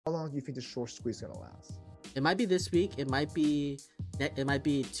How long do you think the short squeeze is gonna last? It might be this week. It might be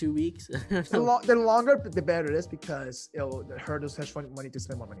 2 weeks. The longer, the better it is because it'll hurt those hedge fund money to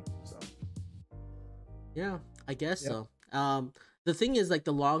spend more money. So yeah, I guess so. The thing is, like,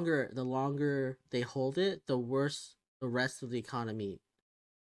 the longer they hold it, the worse the rest of the economy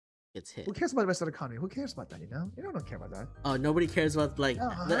gets hit. Who cares about the rest of the economy? Who cares about that? You don't care about that. Oh, nobody cares about, like,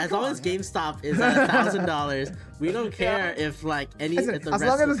 as long as GameStop is at $1,000, we don't care if, like, any. Listen, as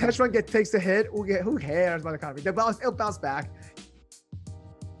long as this hedge fund takes the hit, who cares about the economy? It'll bounce back.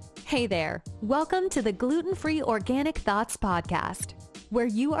 Hey there, welcome to the Gluten-Free Organic Thoughts Podcast, where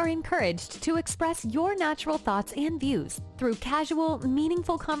you are encouraged to express your natural thoughts and views through casual,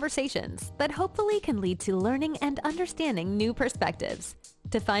 meaningful conversations that hopefully can lead to learning and understanding new perspectives.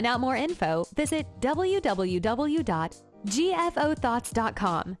 To find out more info, visit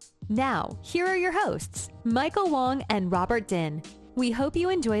www.gfothoughts.com. Now, here are your hosts, Michael Wong and Robert Din. We hope you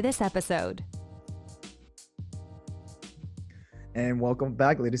enjoy this episode. And welcome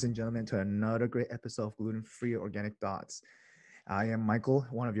back, ladies and gentlemen, to another great episode of Gluten-Free Organic Thoughts. I am Michael,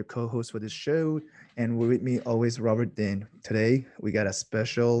 one of your co-hosts for this show, and with me always Robert Din. Today, we got a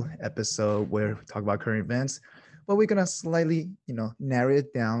special episode where we talk about current events, but we're gonna slightly, narrow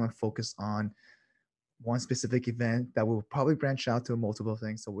it down and focus on one specific event that will probably branch out to multiple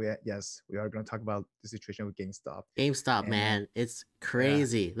things. So we are going to talk about the situation with GameStop. GameStop, man, it's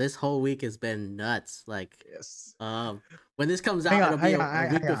crazy. Yeah. This whole week has been nuts. Like, yes. When this comes out, it'll be a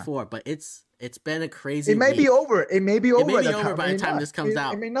week before, but it's been a crazy. It may be over. It may be over. It may be over by the time this comes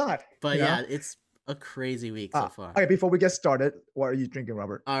out. It may not. But yeah, it's a crazy week so far. Okay, before we get started, what are you drinking,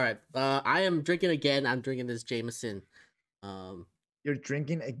 Robert? All right, I am drinking again. I'm drinking this Jameson. You're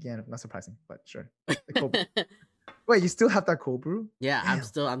drinking again. Not surprising, but sure. Wait, you still have that cold brew? Yeah, damn.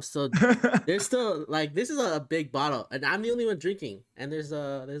 I'm still. There's still, like, this is a big bottle, and I'm the only one drinking, and there's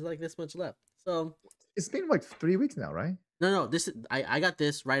like this much left. So it's been like 3 weeks now, right? No. I got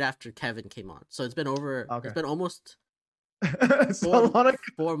this right after Kevin came on, so it's been over. Okay. It's been almost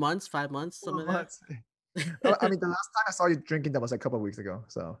 4 months, 5 months, something like that. I mean, the last time I saw you drinking, that was like a couple of weeks ago.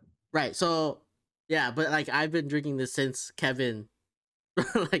 So right, so yeah, but like I've been drinking this since Kevin.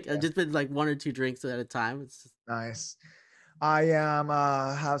 I've just been like 1 or 2 drinks at a time. It's just nice. I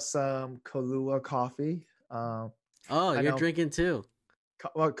have some Kahlua coffee. You're drinking too.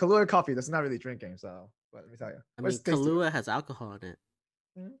 Well, Kahlua coffee, that's not really drinking, so let me tell you. I mean, Kahlua has alcohol in it.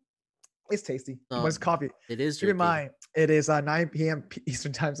 Mm-hmm. It's tasty. So, but it's coffee. It is. Keep in mind, it is 9 p.m.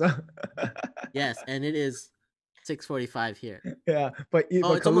 Eastern time zone. Yes, and it is 6:45 here. Yeah, but it's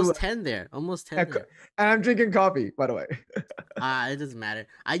Kahlua, almost 10 there. Almost 10 there. And I'm drinking coffee, by the way. It doesn't matter.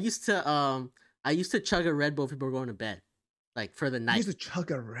 I used to chug a Red Bull before going to bed, like for the night. You used to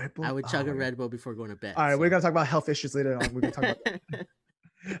chug a Red Bull? I would chug a Red Bull before going to bed. All right, we're gonna talk about health issues later on. We're gonna talk about that.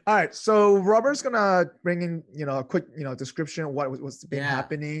 All right, so Robert's gonna bring in, a quick, description of what's been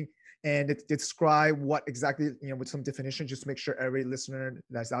happening, and describe what exactly, with some definition, just to make sure every listener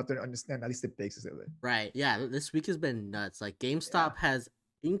that's out there understand at least the basics of it. Right. Yeah. This week has been nuts. Like, GameStop has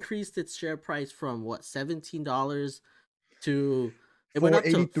increased its share price from $17 to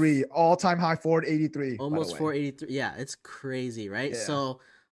 $483, all-time high, $483. Almost $483. Yeah, it's crazy, right? Yeah. So,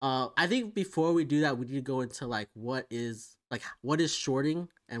 I think before we do that, we need to go into like what is shorting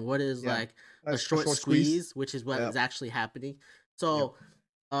and what is like a short squeeze, which is what is actually happening. So.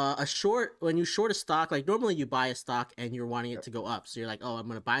 When you short a stock, like normally you buy a stock and you're wanting it to go up. So you're like, oh, I'm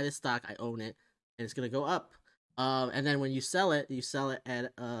going to buy this stock. I own it and it's going to go up. And then when you sell it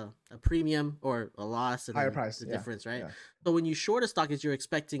at a premium or a loss and higher price, the difference, right? Yeah. So when you short a stock is you're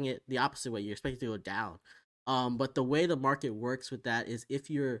expecting it the opposite way. You're expecting it to go down. But the way the market works with that is if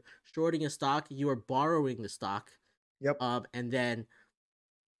you're shorting a stock, you are borrowing the stock. Yep. And then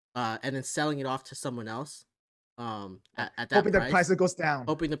selling it off to someone else. At that hoping the price goes down.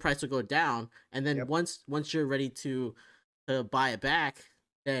 Hoping the price will go down, and then once you're ready to buy it back,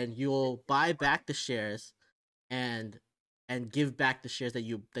 then you'll buy back the shares, and give back the shares that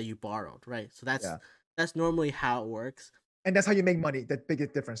you borrowed, right? So that's normally how it works. And that's how you make money. That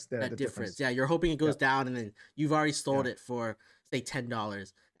biggest difference there. That difference. Yeah, you're hoping it goes down, and then you've already sold it for say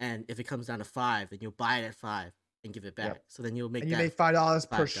 $10, and if it comes down to $5, then you'll buy it at $5. And give it back. Yep. So then you'll make. And you make $5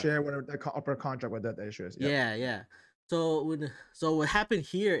 per share, whatever the upper contract with that issue is. Yep. Yeah. So what happened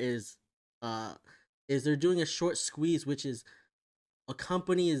here is they're doing a short squeeze, which is a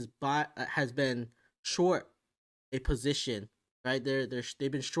company has been short a position, right?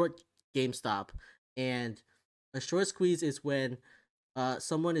 They've been short GameStop, and a short squeeze is when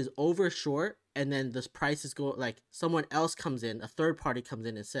someone is over short, and then this price is like someone else comes in, a third party comes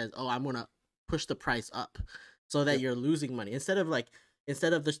in and says, "Oh, I'm gonna push the price up." So that you're losing money instead of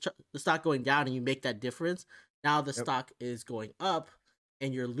instead of the stock going down and you make that difference, now the stock is going up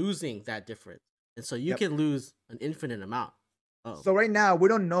and you're losing that difference. And so you can lose an infinite amount. So right now we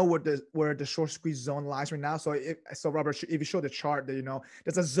don't know where the short squeeze zone lies right now. So Robert, if you show the chart, that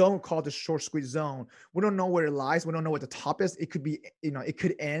there's a zone called the short squeeze zone. We don't know where it lies. We don't know what the top is. It could be, it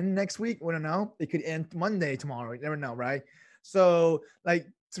could end next week. We don't know. It could end Monday, tomorrow. You never know, right? So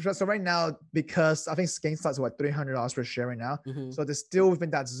so right now, because I think GameStop is what, $300 per share right now. So they're still within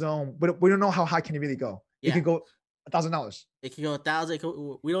that zone, but we don't know how high can it really go. It could go $1,000. It can go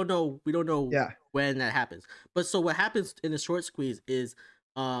 $1,000. We don't know. When that happens. But so what happens in the short squeeze is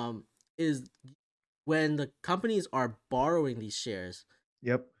when the companies are borrowing these shares.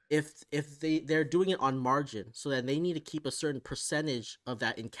 Yep. If they're doing it on margin, so that they need to keep a certain percentage of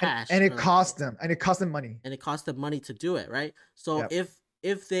that in cash, and it costs them, money, and it costs them money to do it, right? So if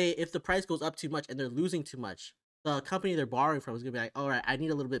the price goes up too much and they're losing too much, the company they're borrowing from is gonna be like, all right, I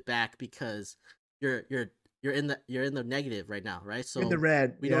need a little bit back because you're in the negative right now, right? So in the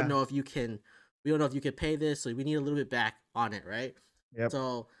red. We don't know if you can pay this, so we need a little bit back on it, right? Yep.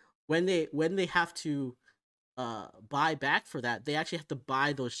 So when they have to buy back for that, they actually have to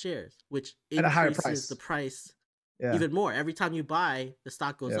buy those shares, which at a higher price. The price even more. Every time you buy, the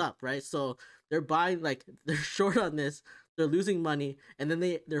stock goes up, right? So they're buying, they're short on this, they're losing money, and then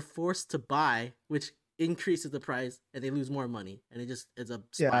they're forced to buy, which increases the price, and they lose more money, and it's a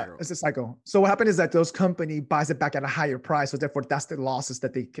spiral. It's a cycle. So what happened is that those company buys it back at a higher price, so therefore that's the losses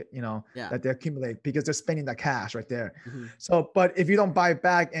that they that they accumulate because they're spending that cash right there. So but if you don't buy it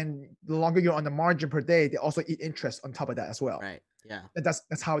back, and the longer you're on the margin per day, they also eat interest on top of that as well. Right. Yeah. And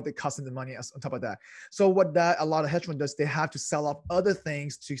that's how they cost them the money on top of that. So what a lot of hedge funds does, they have to sell off other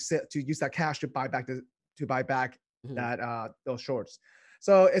things to use that cash to buy back that those shorts.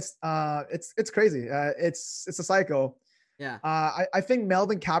 So it's crazy. It's a cycle. Yeah. I think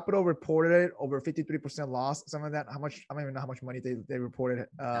Melvin Capital reported over 53% loss. Some of that, how much? I don't even know how much money they reported.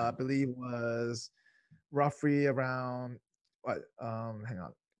 I believe was roughly around what? Hang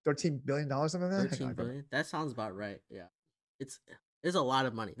on, $13 billion. Something like that. $13 billion. That sounds about right. Yeah. It's a lot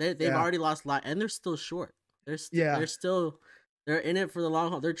of money. They've already lost a lot, and they're still short. They're in it for the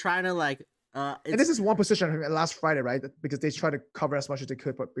long haul. They're trying to and this is one position last Friday, right? Because they try to cover as much as they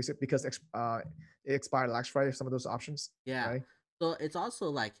could, but because it expired last Friday, some of those options. Yeah. Right? So it's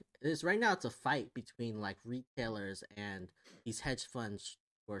also it's right now it's a fight between retailers and these hedge funds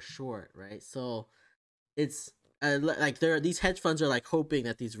who are short, right? So it's these hedge funds are hoping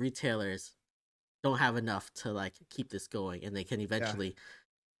that these retailers don't have enough to keep this going, and they can eventually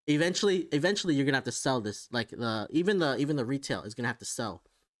you're gonna have to sell this. Even the retail is gonna have to sell.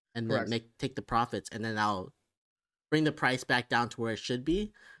 And then take the profits, and then I'll bring the price back down to where it should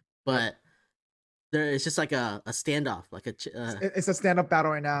be. But it's just like a standoff, it's a stand-up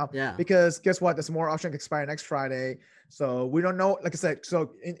battle right now. Yeah. Because guess what? There's more options expire next Friday, so we don't know. Like I said,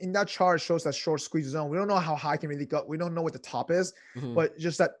 so in that chart shows that short squeeze zone. We don't know how high it can really go. We don't know what the top is, but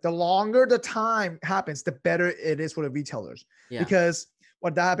just that the longer the time happens, the better it is for the retailers. Yeah. Because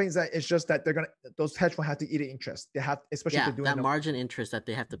what that happens is that it's just that those hedge funds have to eat the interest. They have, especially if they're doing that margin interest that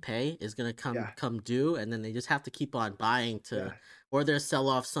they have to pay is gonna come due, and then they just have to keep on buying or they'll sell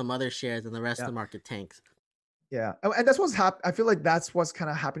off some other shares, and the rest of the market tanks. Yeah, and that's what's happened. I feel like that's what's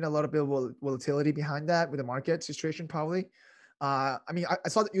kind of happening. A lot of bit of volatility behind that with the market situation, probably. I mean,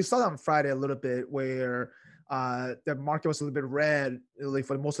 you saw that on Friday a little bit where the market was a little bit red really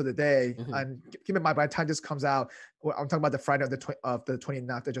for most of the day. And keep in mind, by the time this comes out, I'm talking about the Friday of the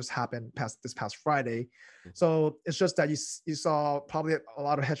 29th that just happened this past Friday. So it's just that you saw probably a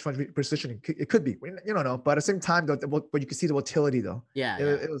lot of hedge fund positioning. It could be, you don't know, but at the same time, though, but you can see the volatility though.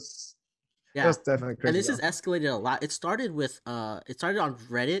 It was. Yeah, it was definitely crazy. And this has escalated a lot. It started on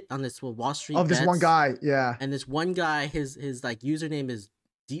Reddit on this Wall Street. Oh, this one guy, yeah. And this one guy, his username is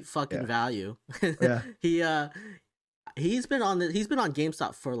deep fucking value. Yeah. He's been on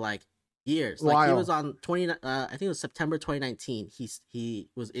GameStop for years. He was on I think it was September 2019. He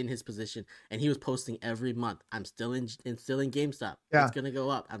was in his position, and he was posting every month, I'm still in GameStop. Yeah. It's gonna go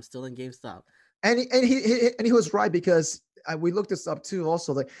up. I'm still in GameStop. And he was right, because we looked this up too.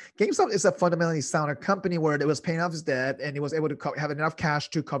 Also, GameStop is a fundamentally sounder company where it was paying off his debt, and it was able to have enough cash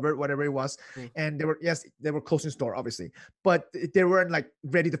to cover whatever it was. And they were closing store, obviously, but they weren't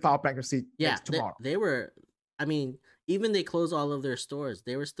ready to file bankruptcy tomorrow. They were. I mean, even they closed all of their stores,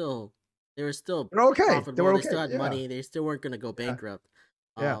 they were still okay. Profitable. They were okay. They still had money. They still weren't going to go bankrupt.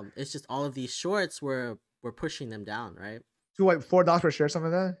 It's just all of these shorts were pushing them down, right? To $4 per share,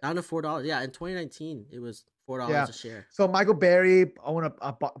 something like that. Down to $4. Yeah, in 2019, it was $4 a share. So Michael Berry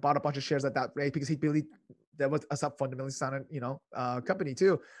bought a bunch of shares at that rate because he believed that was a fundamentally sound, company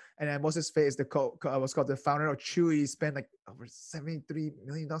too. And then what's his face, what's called the founder of Chewy, spent like over $73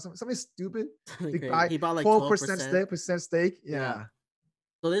 million, something stupid. He bought like 12% stake. Yeah.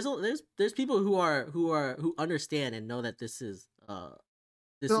 So there's people who understand and know that there's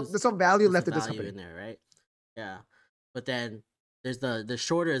some value left in this value company in there, right? Yeah, but then there's the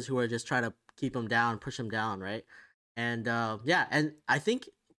shorters who are just trying to keep them down, push them down, right? And and I think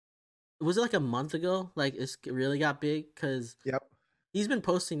was it like a month ago? Like it really got big because he's been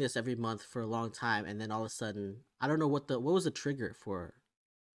posting this every month for a long time, and then all of a sudden, I don't know what was the trigger for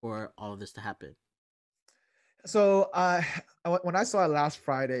all of this to happen. So when I saw it last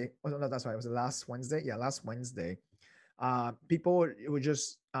Friday, well, no, that's right, it was last Wednesday. Yeah, last Wednesday. People were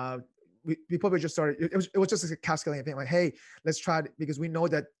just people were just started. It was just a cascading thing. Like, hey, let's try it, because we know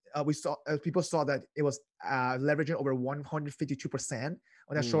that people saw that it was leveraging over 152%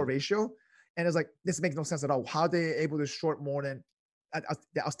 on that short ratio, and it's like, this makes no sense at all. How they able to short more than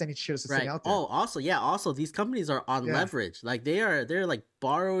the outstanding shares sitting out there? Oh, also these companies are on leverage. Like they're like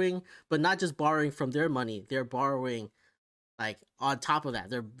borrowing, but not just borrowing from their money. They're borrowing like on top of that.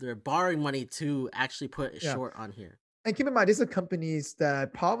 They're borrowing money to actually put short on here. And keep in mind, these are companies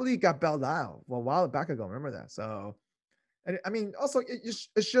that probably got bailed out a while back ago. Remember that? So, and I mean, also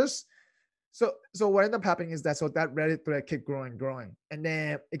it's just so what ended up happening is that that Reddit thread kept growing, and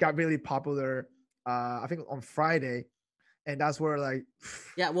then it got really popular. I think on Friday, and that's where like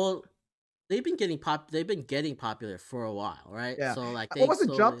well, they've been getting popular for a while, right? Yeah. So like, what was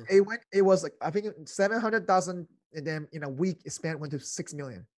the jump? It was like, I think 700,000, and then in a week it went to 6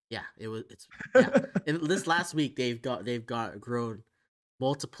 million. Yeah, in this last week they've grown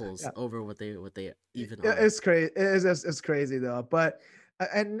multiples over what they even are. It's crazy. It's crazy though. But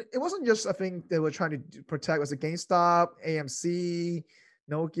and it wasn't just a thing they were trying to protect. It was a GameStop, AMC,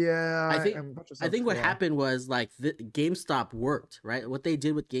 Nokia. I think what happened was like GameStop worked, right? What they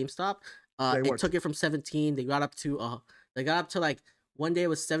did with GameStop, it took it from 17. They got up to like one day it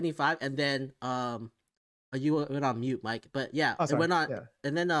was 75, and then you went on mute, Mike. But it went on,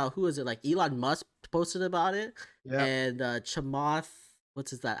 and then who is it? Like Elon Musk posted about it, and Chamath,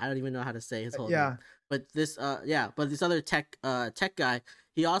 what's that? I don't even know how to say his whole name. But this this other tech guy,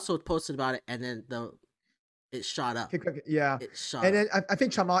 he also posted about it, and then it shot up. It shot. And then I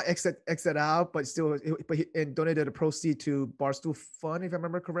think Chamath exit out, but still, he donated a proceed to Barstool Fund, if I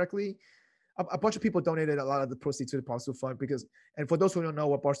remember correctly. A bunch of people donated a lot of the proceeds to the Barstool Fund, because, and for those who don't know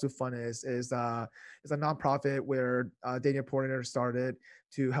what Barstool Fund is a nonprofit where Daniel Portnoy started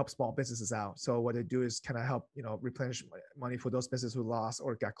to help small businesses out. So what they do is kind of help, replenish money for those businesses who lost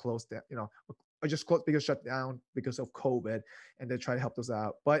or got closed, or just closed because shut down because of COVID, and they try to help those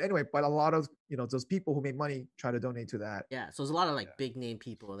out. But anyway, a lot of those people who made money try to donate to that. Yeah, so there's a lot of like big name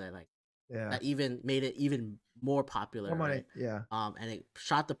people that like that even made it even more popular. More money, right? And it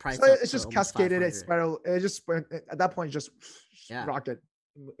shot the price. So it's just cascaded. It spiral. It just at that point just rocket.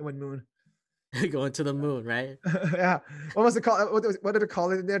 It went moon. Going to the moon, right? Yeah. What was it called? What did it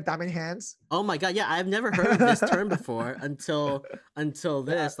call it in there? Diamond hands? Oh my god! Yeah, I've never heard of this term before until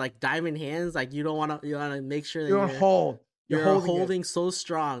this. Like diamond hands. Like you want to make sure that you're holding so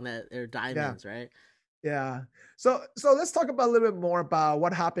strong that they're diamonds, right? Yeah. So let's talk about a little bit more about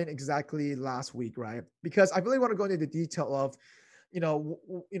what happened exactly last week, right? Because I really want to go into the detail of,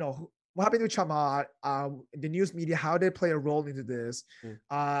 what happened to Chamath, the news media, how they play a role into this,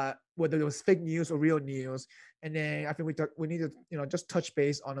 whether it was fake news or real news, and then I think we need to just touch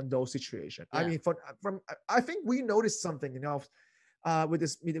base on those situations. I mean, I think we noticed something, with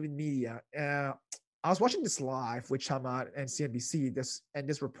this media. I was watching this live with Chamath and CNBC.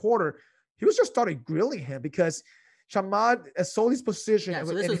 This reporter, he was just started grilling him because Chamath sold his position. Yeah,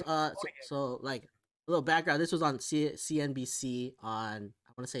 so this was so like a little background. This was on CNBC on,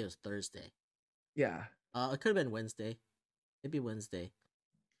 I want to say it was Thursday. Yeah. It could have been Wednesday. Maybe Wednesday.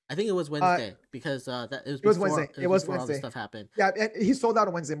 I think it was Wednesday because it was Wednesday. It was before Wednesday. All this stuff happened. Yeah, and he sold out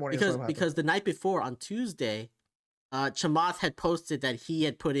on Wednesday morning. Because the night before on Tuesday, Chamath had posted that he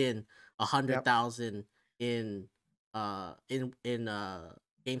had put in 100,000 in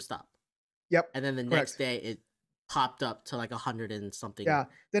GameStop. Yep. And then the next day it popped up to like 100 and something. Yeah.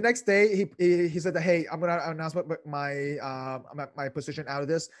 The next day he said that, hey, I'm gonna announce my position out of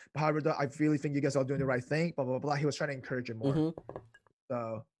this. But however, I really think you guys are doing the right thing. Blah blah blah. He was trying to encourage him more.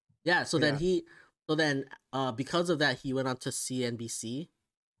 So then because of that, he went on to CNBC.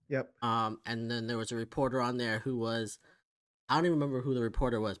 Yep. And then there was a reporter on there who was, I don't even remember who the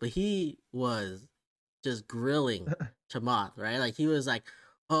reporter was, but he was just grilling Chamath, right? Like he was like,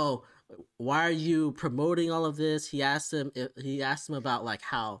 oh, why are you promoting all of this? He asked him about like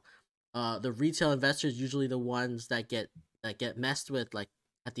how the retail investors usually the ones that get messed with. Like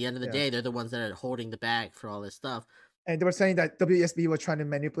at the end of the day, they're the ones that are holding the bag for all this stuff. And they were saying that WSB was trying to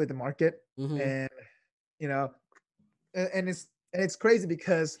manipulate the market, Mm-hmm. and it's crazy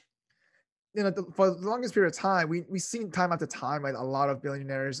because for the longest period of time, we've seen time after time, like a lot of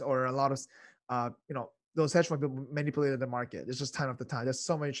billionaires or a lot of those hedge funds manipulated the market. It's just time after time. There's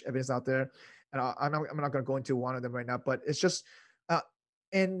so much evidence out there, and I'm not going to go into one of them right now, but it's just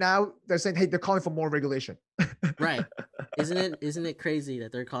and now they're saying, hey, they're calling for more regulation. Right. Isn't it crazy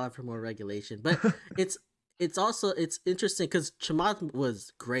that they're calling for more regulation? But it's also interesting because Chamath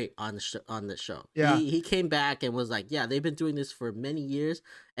was great on the show. Yeah, he came back and was like, yeah, they've been doing this for many years,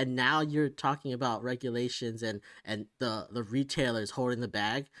 and now you're talking about regulations and the retailers holding the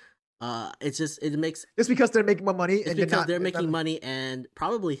bag. It makes it's because they're making more money, and because they're making money, and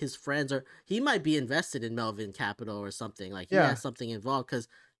probably his friends he might be invested in Melvin Capital or something, like he has something involved because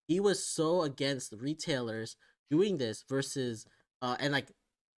he was so against retailers doing this versus and like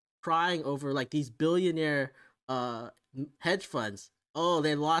crying over like these billionaire hedge funds. Oh,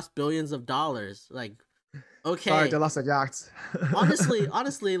 they lost billions of dollars. Like, okay, sorry, they lost their yachts.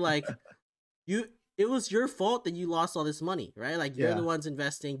 honestly, like it was your fault that you lost all this money, right? Like you're the ones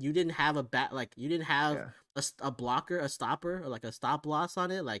investing. You didn't have you didn't have a blocker, a stopper, or like a stop loss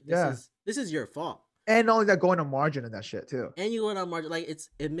on it. Like this is your fault. And not only that, going on margin and that shit too. And you going on margin, like it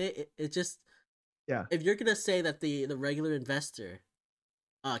just if you're gonna say that the regular investor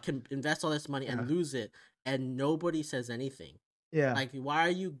can invest all this money and lose it, and nobody says anything. Yeah. Like, why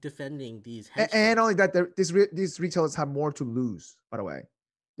are you defending these hedge funds? And only that, these retailers have more to lose, by the way.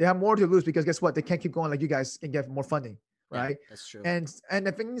 They have more to lose because guess what? They can't keep going like you guys and get more funding, right? Yeah, that's true. And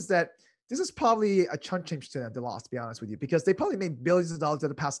the thing is that this is probably a chunk change to them, the loss, to be honest with you, because they probably made billions of dollars in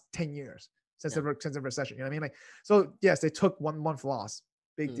the past 10 years since the recession. You know what I mean? Like, so yes, they took 1 month loss.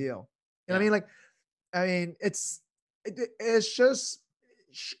 Big deal. You know what I mean? Like, I mean, it's just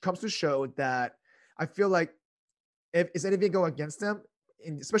comes to show that I feel like if anything go against them,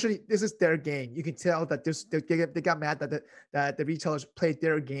 especially this is their game. You can tell that they got mad that the retailers played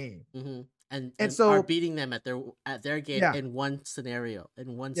their game, and so are beating them at their game in one scenario,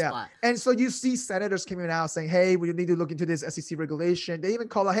 in one spot. And so you see senators coming out saying, "Hey, we need to look into this SEC regulation." They even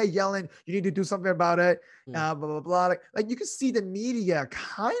call out, "Hey, Yellen, you need to do something about it." Blah blah blah. Like you can see the media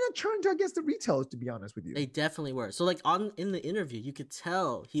kind of turned against the retailers. To be honest with you, they definitely were. So like in the interview, you could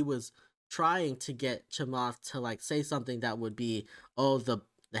tell he was trying to get Chamath to like say something that would be, oh, the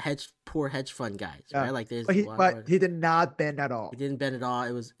poor hedge fund guys, right? Like there's but he did not bend at all. He didn't bend at all.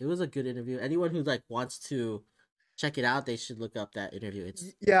 It was a good interview. Anyone who like wants to check it out, they should look up that interview.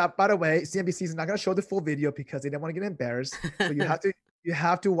 By the way, CNBC is not gonna show the full video because they don't want to get embarrassed. So you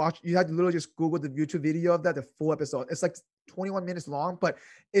have to watch. You have to literally just Google the YouTube video of that, the full episode. It's like 21 minutes long, but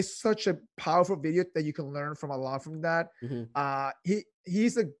it's such a powerful video that you can learn from a lot from that.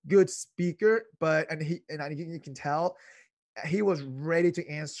 He's a good speaker, but you can tell he was ready to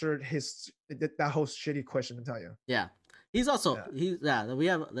answer that whole shitty question. To tell you, he's also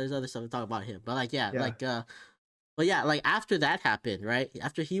there's other stuff to talk about him, but like after that happened, right?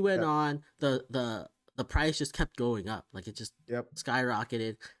 After he went on, the price just kept going up, like it just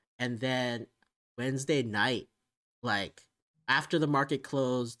skyrocketed, and then Wednesday night, like after the market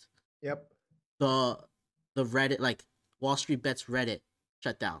closed, the Reddit, like Wall Street Bets Reddit,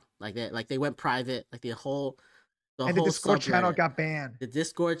 shut down. Like they went private, like the whole Discord channel got banned. The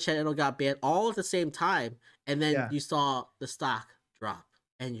Discord channel got banned all at the same time, and then you saw the stock drop,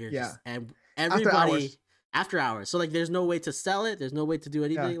 and you're just and everybody after hours. So like, there's no way to sell it. There's no way to do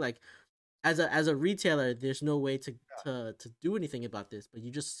anything. Like as a retailer, there's no way to do anything about this. But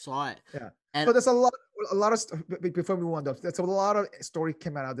you just saw it. And so there's a lot of before we move on, there's a lot of story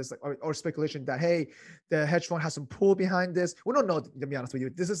came out of this, like, or speculation that hey, the hedge fund has some pull behind this. We don't know, to be honest with you.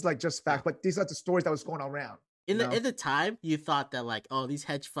 This is like just fact, but these are the stories that was going around. In the time, you thought that like, oh, these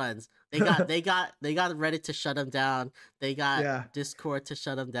hedge funds, they got Reddit to shut them down. They got Discord to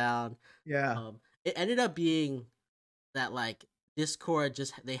shut them down. It ended up being that like Discord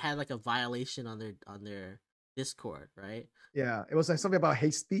they had like a violation on their Discord, right? Yeah, it was like something about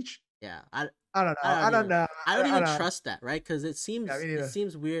hate speech. I don't know. I don't even trust that, right? Because it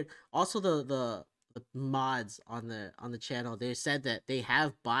seems weird. Also, the mods on the channel, they said that they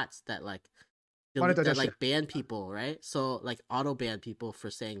have bots that like ban people, right? So like auto ban people for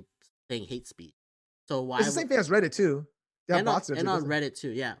saying hate speech. So why? It's the same thing as Reddit too. They have bots and on Reddit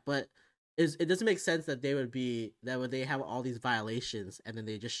too, but it doesn't make sense that they have all these violations and then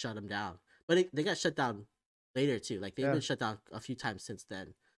they just shut them down. But they got shut down later too. Like they've been shut down a few times since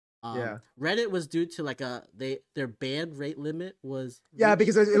then. Reddit was due to like their ban rate limit was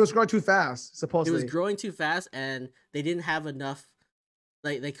because it was growing too fast. Supposedly, it was growing too fast, and they didn't have enough.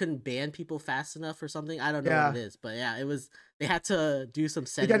 Like they couldn't ban people fast enough or something. I don't know what it is, but it was. They had to do some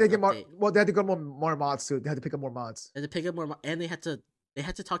settings. They had to get more. They had to get more mods too. They had to pick up more mods. They had to pick up more, and they had to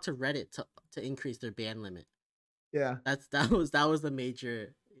talk to Reddit to increase their ban limit. Yeah, that was the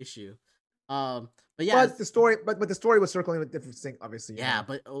major issue. But the story was circling with different things, obviously. Yeah,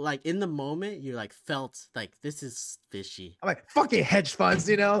 but like in the moment, you like felt like this is fishy. I'm like, fucking hedge funds,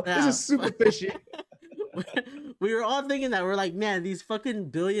 this is super fishy. We were all thinking that. We're like, man, these fucking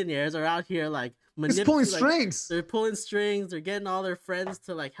billionaires are out here like pulling strings. They're pulling strings. They're getting all their friends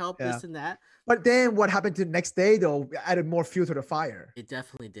to like help this and that. But then what happened to the next day though? Added more fuel to the fire. It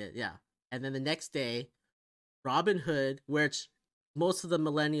definitely did, yeah. And then the next day, Robinhood, which most of the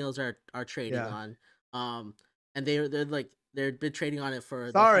millennials are trading on, and they've been trading on it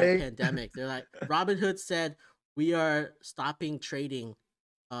for the whole pandemic. They're like, Robinhood said we are stopping trading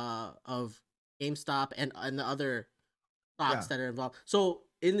of GameStop and the other stocks that are involved. So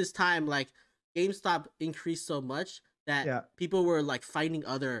in this time, like GameStop increased so much that people were like finding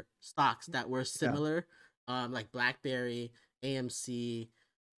other stocks that were similar, like BlackBerry, AMC,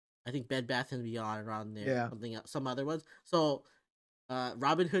 I think Bed Bath and Beyond around there, something else, some other ones. So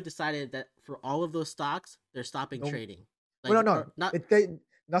Robinhood decided that for all of those stocks, they're stopping trading. Like,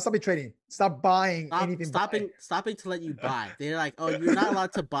 not stopping trading. Stop buying anything. Stopping to let you buy. They're like, oh, you're not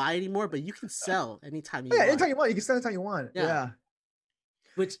allowed to buy anymore, but you can sell anytime you want. Anytime you want. You can sell anytime you want. Yeah.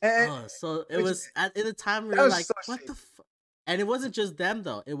 Which so it was at the time we were like, what the fuck? And it wasn't just them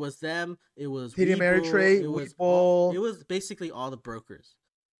though. It was them. It was TD Ameritrade. It was basically all the brokers.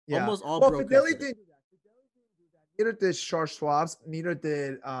 Yeah. Almost all brokers. Fidelity didn't do that. Neither did Charles Schwab's. Neither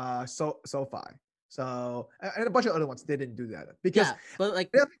did SoFi. So and a bunch of other ones they didn't do that because but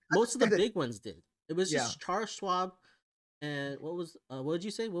like most of the big ones did. It was just Charles Schwab and what did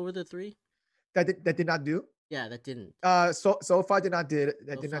you say? What were the three that did not do? Yeah, that didn't. SoFi did not did it.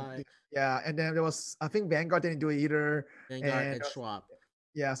 That did not. And then there was I think Vanguard didn't do it either. Vanguard and Schwab.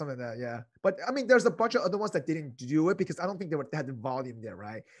 Yeah, something like that. Yeah, but I mean, there's a bunch of other ones that didn't do it because I don't think they had the volume there,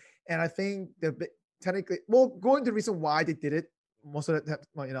 right? And I think technically, going to the reason why they did it most of the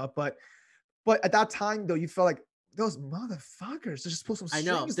time, But at that time, though, you felt like those motherfuckers just pull some strings.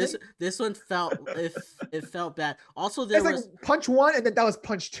 I know this one felt it felt bad. Also, there was like punch one, and then that was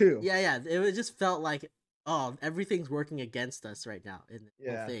punch two. Yeah. It just felt like everything's working against us right now in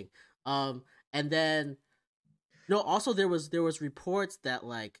the whole thing. And then also there was reports that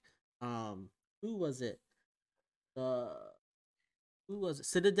like who was it?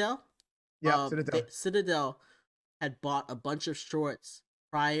 Citadel? Yeah, Citadel. Citadel had bought a bunch of shorts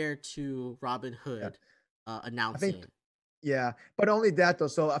prior to Robinhood announcing. But only that though.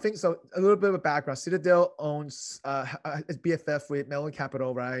 So I think a little bit of a background. Citadel owns BFF with Melvin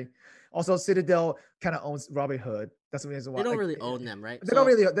Capital, right? Also, Citadel kind of owns Robinhood. That's the reason why they don't really own them, right? They don't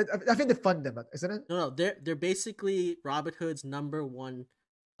really. I think they fund them, isn't it? No, they're basically Robinhood's number one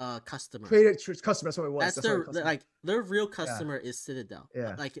customer. Customer. That's what it was. That's their real customer is Citadel.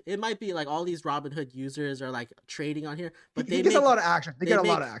 Yeah. Like it might be like all these Robinhood users are like trading on here, but they get a lot of action. They get a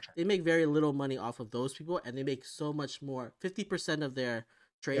lot of action. They make very little money off of those people, and they make so much more. 50% of their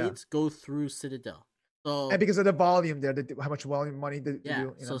trades go through Citadel. So and because of the volume there, how much volume money they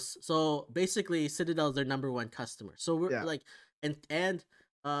do. So basically, Citadel is their number one customer. So we're like, and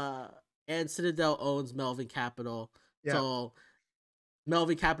Citadel owns Melvin Capital. Yeah. So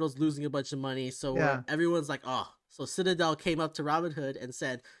Melvin Capital's losing a bunch of money. So everyone's like, oh. So Citadel came up to Robinhood and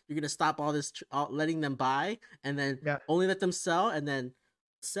said, you're going to stop all this, letting them buy, and then only let them sell, and then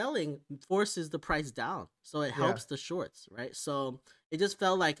selling forces the price down. So it helps the shorts, right? So it just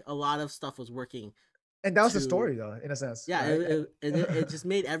felt like a lot of stuff was working. And that was the story, though, in a sense. Yeah, right? it just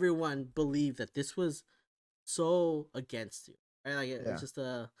made everyone believe that this was so against you. Right? Like it's just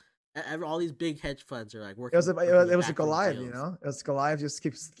all these big hedge funds are like working. It was a Goliath, deals. It was Goliath just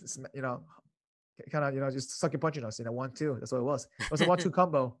keeps, kind of, just sucking punching us, 1-2. That's what it was. It was a 1-2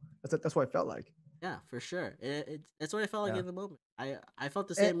 combo. That's what it felt like. Yeah, for sure. That's what I felt like in the moment. I felt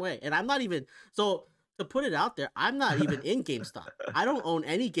the same way, and I'm not even so. To put it out there, I'm not even in GameStop. I don't own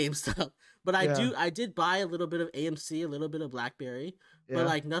any GameStop, but I did buy a little bit of AMC, a little bit of BlackBerry, but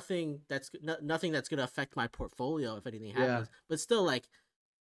like nothing that's gonna affect my portfolio if anything happens. But still, like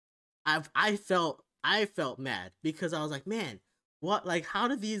I felt mad because I was like, man, what? Like, how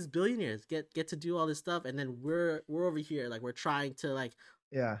do these billionaires get to do all this stuff, and then we're over here like we're trying to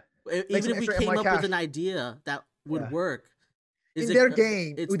even if we came up with an idea that would work. It's their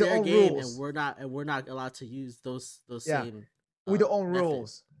game, it's with their their own game, rules, and we're not allowed to use those same with their own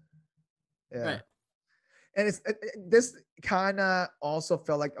rules. Yeah. Right. And this kind of also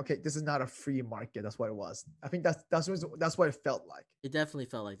felt like, okay, this is not a free market. That's what it was. I think that's what it felt like. It definitely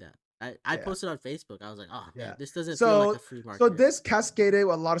felt like that. I posted on Facebook. I was like, oh man, this doesn't feel like a free market. So this cascaded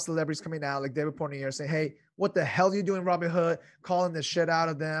with a lot of celebrities coming out, like David Portnoy saying, hey, what the hell are you doing, Robinhood? Calling the shit out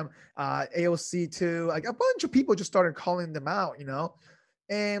of them. AOC too. Like a bunch of people just started calling them out,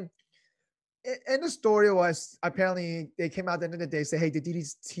 And the story was apparently they came out at the end of the day, say, hey, the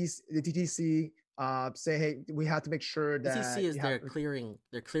DTC say, hey, we have to make sure that DTC is their clearing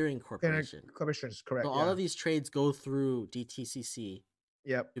corporation. Commissions, correct. So all of these trades go through DTCC.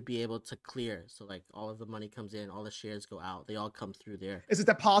 Yep. To be able to clear. So like all of the money comes in, all the shares go out. They all come through there. It's the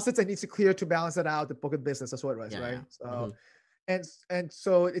deposits that needs to clear to balance it out, the book of business. That's what it was, right? Yeah. So, and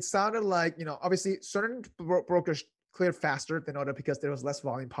so it sounded like, obviously certain brokers cleared faster than other because there was less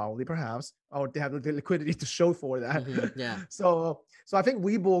volume, probably, perhaps, or they have the liquidity to show for that. Yeah. So I think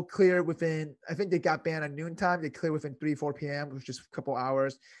Webull cleared within, I think they got banned at noontime. They cleared within 3-4 p.m., which is a couple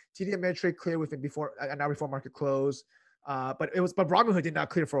hours. TD Ameritrade cleared within an hour before market close. But Robinhood did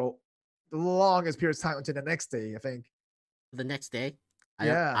not clear for the longest period of time until the next day, I think. The next day?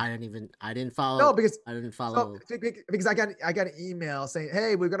 Yeah. I didn't follow. No, because I didn't follow. Because I got an email saying,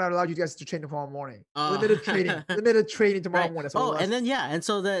 hey, we're gonna allow you guys to trade tomorrow morning. Limited trading tomorrow morning. And then and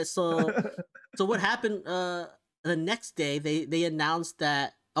so what happened? The next day they announced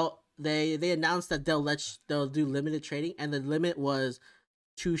that they announced that they'll do limited trading, and the limit was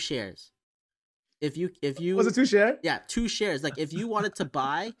 2 shares. If you was it 2 shares? Yeah, 2 shares. Like if you wanted to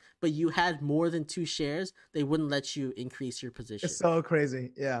buy, but you had more than 2 shares, they wouldn't let you increase your position. It's so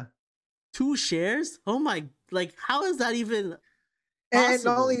crazy. Yeah. 2 shares? Oh my! Like how is that even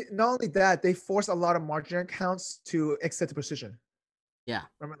possible? And not only that, they force a lot of margin accounts to exit the position. Yeah.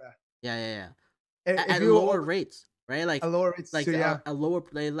 Remember that? Yeah. At lower rates, right? Like a lower rates like too, yeah. A lower.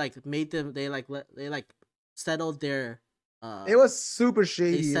 They made them. They settled their. It was super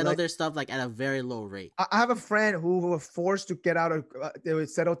shady. They settled their stuff at a very low rate. I have a friend who were forced to get out of. They would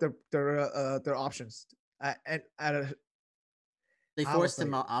settle their options They forced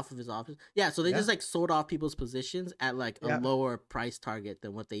him off of his options. Yeah, so they just sold off people's positions at a lower price target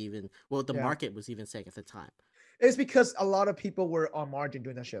than what the market was even saying at the time. It's because a lot of people were on margin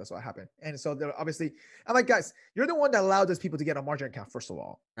doing that shit. That's what happened. And so they're obviously, I'm like, guys, you're the one that allowed those people to get a margin account, first of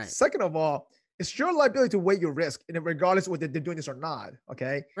all. Right. Second of all, it's your liability to weigh your risk, and regardless of whether they're doing this or not.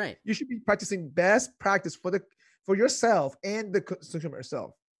 Okay. Right. You should be practicing best practice for yourself and the consumer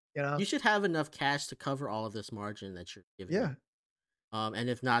itself. You should have enough cash to cover all of this margin that you're giving. Yeah. And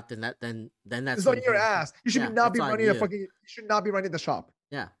if not, then that's it's on your ass. You should not be running you should not be running the shop.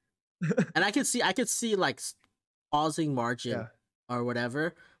 Yeah. And I could see pausing margin or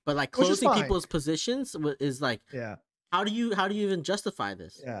whatever, but closing people's positions is how do you even justify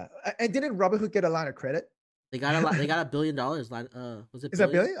this? Yeah. And didn't Robinhood get a line of credit? They got $1 billion line. Was it? Is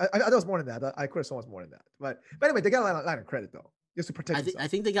that billion? I thought it was more than that. I could have sworn it was more than that. But anyway, they got a line of credit though, just to protect. I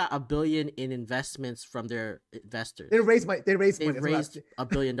think they got $1 billion in investments from their investors. They raised money. They raised $1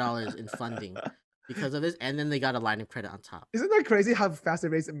 billion in funding because of this, and then they got a line of credit on top. Isn't that crazy how fast they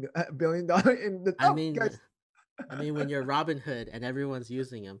raised $1 billion in the? I mean, when you're Robinhood and everyone's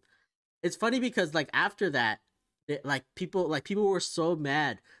using them, it's funny because after that. People were so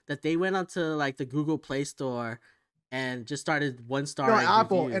mad that they went onto the Google Play Store and just started 1-star. No,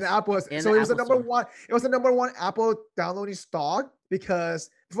 Apple reviews. And Apple was so it was the number one. It was the number one Apple downloading stock because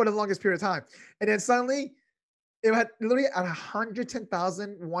for the longest period of time, and then suddenly it had literally at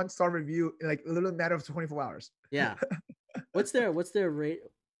 110,000 1-star review in a little matter of 24 hours. Yeah. What's their rate?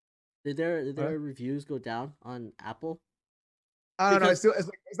 Did their reviews go down on Apple? I don't know. It's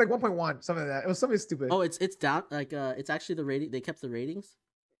like 1.1, something like that. It was something stupid. Oh, it's down. It's actually the rating. They kept the ratings.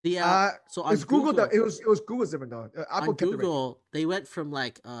 So on Google though, it was Google's different though. Apple on Google, they went from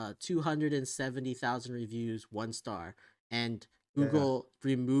 270,000 reviews 1-star, and Google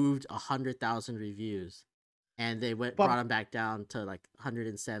removed 100,000 reviews, and they brought them back down to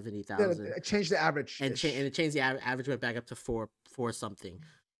 170,000. It changed the average, and it changed the average went back up to four something.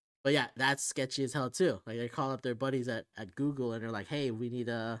 But yeah, that's sketchy as hell too. They call up their buddies at Google and they're like, "Hey, we need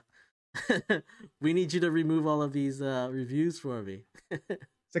we need you to remove all of these reviews for me."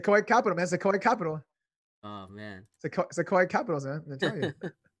 Sequoia Capital, man. Sequoia Capital. Oh man. Sequoia Capital, man. I tell you.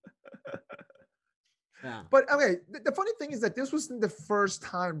 Yeah. But okay, the funny thing is that this wasn't the first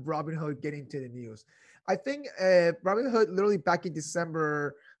time Robinhood getting into the news. I think Robinhood literally back in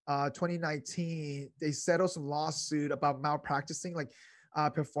December 2019, they settled some lawsuit about malpracticing,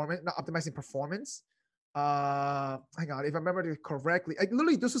 performance, not optimizing performance. Hang on, if I remember it correctly,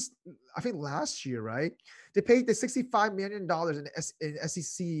 literally this was, I think, last year, right? They paid the $65 million in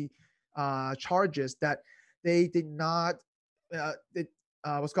SEC charges that they did not. They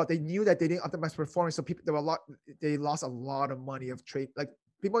knew that they didn't optimize performance, so they lost a lot of money of trade. Like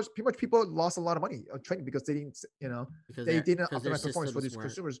pretty much people lost a lot of money of trading because they didn't, they didn't optimize performance for these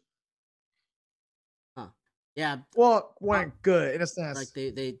consumers. Huh. Yeah. Well, weren't good in a sense. Like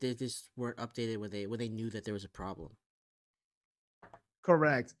they just weren't updated when they knew that there was a problem.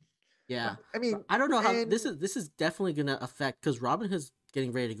 Correct. Yeah. I mean, I don't know how this is definitely gonna affect, because Robinhood's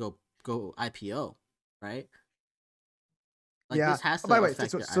getting ready to go IPO, right? Like, yeah. This has to by the way,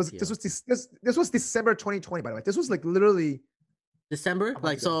 this was December 2020. By the way, this was like literally December,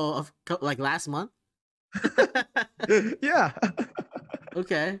 like last month. Yeah.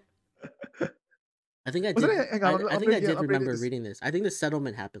 Okay. I think I did. I think I did remember reading this. I think the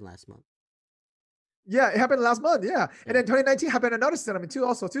settlement happened last month. Yeah, it happened last month. Yeah, and then 2019 happened another settlement too.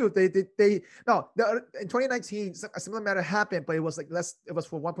 Also, too, in 2019 a similar matter happened, but it was like less. It was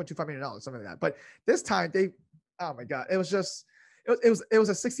for $1.25 million, something like that. But this time oh my God, it was a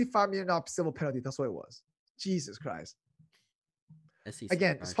 $65 million civil penalty. That's what it was. Jesus Christ.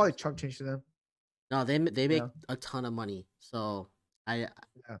 Again, it's probably chunk change to them. No, they make a ton of money, so I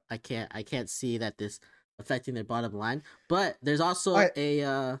can't see that this affecting their bottom line. But there's also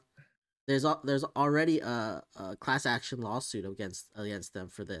there's already a class action lawsuit against them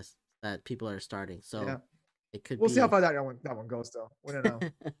for this that people are starting. So it could. We'll see how far that one goes, though. We don't know.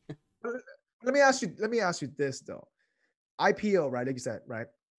 Let me ask you this though. IPO, right? Like you said, right?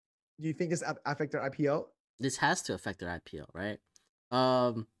 Do you think this affect their IPO? This has to affect their IPO, right?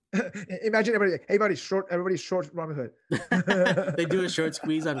 Imagine everybody's short Robinhood. They do a short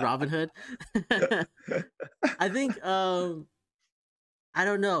squeeze on Robinhood. I think I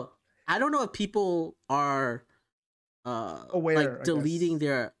don't know. I don't know if people are aware, like deleting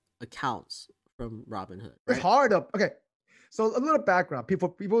their accounts from Robinhood. Right? It's hard up. Okay. So a little background.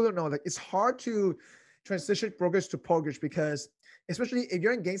 People don't know, like, it's hard to transition brokerage to brokerage because, especially if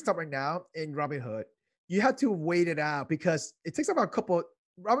you're in GameStop right now in Robinhood, you have to wait it out because it takes about a couple.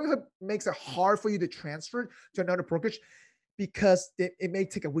 Robinhood makes it hard for you to transfer to another brokerage because it may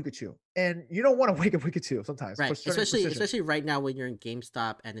take a week or two, and you don't want to wait a week or two sometimes. Right, especially right now when you're in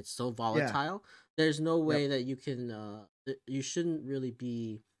GameStop and it's so volatile. Yeah. There's no way that you can. You shouldn't really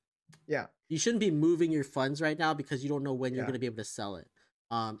be. Yeah. You shouldn't be moving your funds right now because you don't know when you're going to be able to sell it.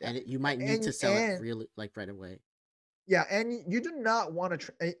 And you might need to sell it really like right away. Yeah, and you do not want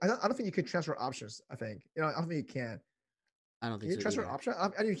to. I don't think you can transfer options. I think I don't think you can. I don't think you so transfer either. Option. I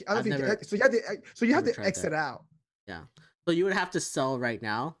don't think so. You have to exit out. Yeah, so you would have to sell right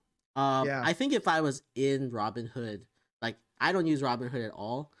now. I think if I was in Robinhood, like I don't use Robinhood at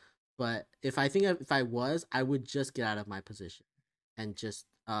all, but if I was, I would just get out of my position and just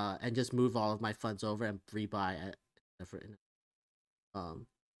move all of my funds over and rebuy at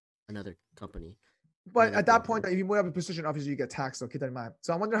another company. But at that point, if you move up a position, obviously you get taxed. So keep that in mind.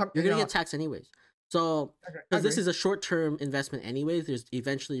 So I'm wondering how you're gonna get taxed anyways. So because this is a short-term investment anyways, there's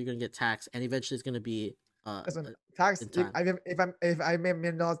eventually you're gonna get taxed, and eventually it's gonna be tax. If I make $1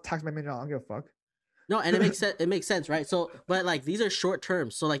 million, tax my $1 million, I don't give a fuck. No, and it makes sense. It makes sense, right? So, but like these are short term,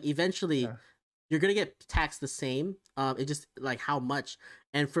 so like eventually you're gonna get taxed the same. It just like how much.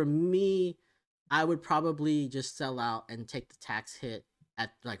 And for me, I would probably just sell out and take the tax hit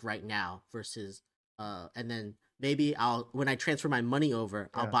at like right now versus and then maybe when I transfer my money over,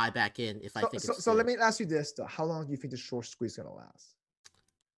 I'll buy back in if I think it's so let me ask you this though. How long do you think the short squeeze is gonna last?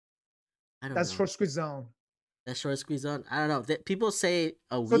 I don't know. Short squeeze zone. That short squeeze zone? I don't know. People say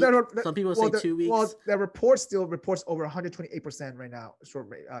a week. Some people say 2 weeks. Well, the report still reports over 128% right now, the short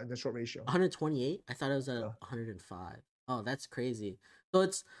ratio. 128? I thought it was at 105. Oh, that's crazy. So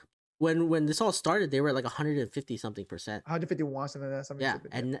it's when this all started, they were like 150 something percent. 151 something like that. Yeah,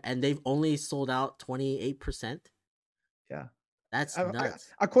 and they've only sold out 28%. Yeah, that's nuts.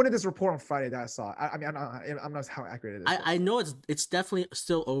 According to this report on Friday that I saw, I'm not how accurate it is. I know it's definitely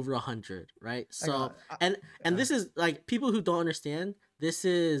still over 100, right? So and this is like people who don't understand. This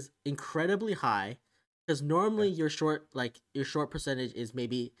is incredibly high because normally your short percentage is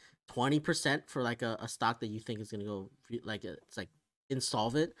maybe 20% for like a stock that you think is gonna go like it's like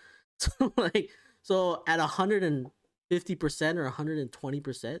insolvent. So at 150% or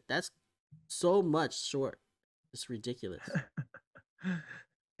 120%, that's so much short. It's ridiculous.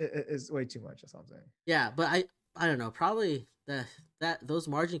 It's way too much. That's what I'm saying. Yeah, but I don't know. Probably that those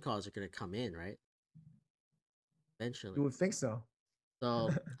margin calls are gonna come in, right? Eventually. You would think so. So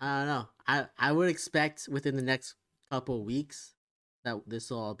I don't know. I would expect within the next couple of weeks that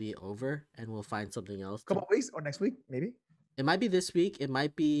this will all be over and we'll find something else. Couple of weeks or next week, maybe. It might be this week. It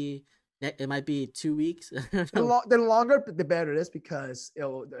might be It might be 2 weeks. The longer, the better it is because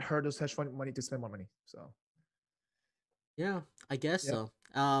it'll hurt those hedge fund money to spend more money. So, yeah, I guess so.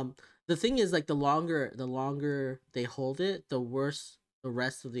 The thing is, like, the longer they hold it, the worse the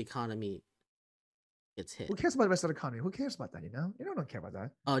rest of the economy gets hit. Who cares about the rest of the economy? Who cares about that? You don't care about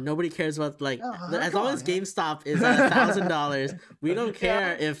that. Oh, nobody cares about, like, as long as GameStop is at $1,000, we don't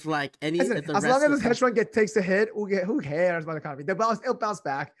care if, like, any. Listen, as long as the hedge fund takes the hit, who cares about the economy? It'll bounce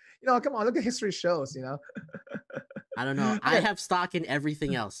back. Come on, look at history shows. I don't know. I have stock in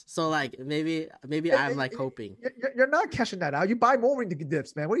everything else, so like maybe I'm like hoping. You're not cashing that out. You buy more in the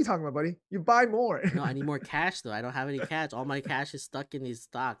dips, man. What are you talking about, buddy? You buy more. No, I need more cash though. I don't have any cash. All my cash is stuck in these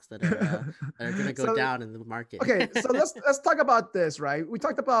stocks that are gonna go down in the market. Okay, so let's talk about this, right? We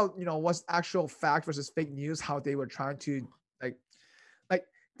talked about what's actual fact versus fake news. How they were trying to like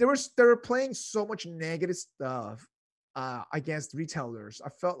they were playing so much negative stuff against retailers. I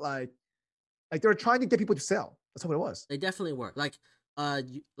felt like they were trying to get people to sell. That's what it was. They definitely were. Like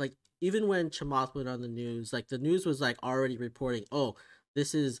even when Chamath went on the news, like the news was like already reporting, oh,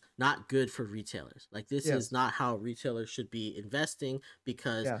 this is not good for retailers. Like this is not how retailers should be investing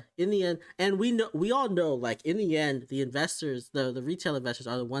because in the end, and we all know, like in the end, the investors, the retail investors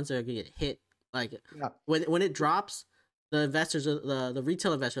are the ones that are gonna get hit. Like when it drops, the investors, the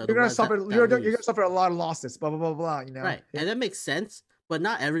retail investors, you're gonna suffer a lot of losses. Blah blah blah blah. Right, and that makes sense. But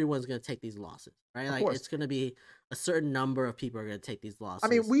not everyone's going to take these losses, right? Like it's going to be a certain number of people are going to take these losses. I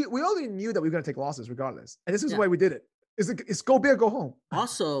mean, we already knew that we were going to take losses regardless. And this is why we did it. It's go big or go home.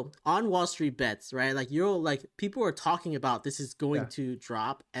 Also, on Wall Street Bets, right? Like people are talking about this is going to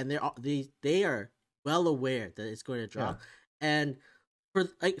drop and they are well aware that it's going to drop. Yeah. And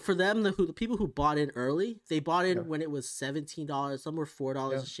for them, the people who bought in early, they bought in when it was $17, some were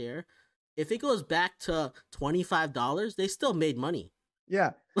 $4 a share. If it goes back to $25, they still made money.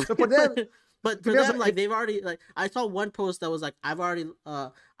 Yeah. So for them, but for them, like they've already I saw one post that was like,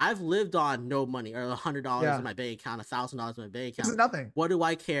 I've lived on no money or $100 in my bank account, $1,000 in my bank account. This is nothing. What do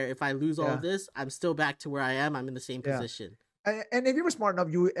I care if I lose all of this? I'm still back to where I am. I'm in the same position. And if you were smart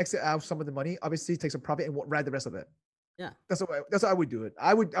enough, you would exit out some of the money, obviously take some profit and ride the rest of it. Yeah. That's how I would do it.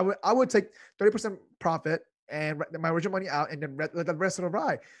 I would take 30% profit and my original money out and then let the rest of it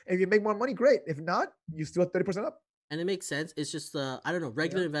ride. If you make more money, great. If not, you still have 30% up. And it makes sense. It's just I don't know.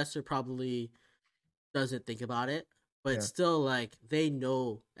 Regular investor probably doesn't think about it, but it's still like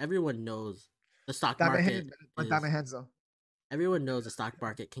everyone knows the stock market. Diamond hands though. Everyone knows the stock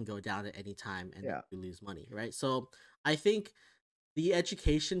market can go down at any time and you lose money, right? So I think the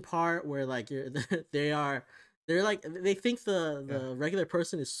education part, where like they think the regular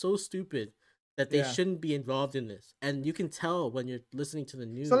person is so stupid that they shouldn't be involved in this, and you can tell when you're listening to the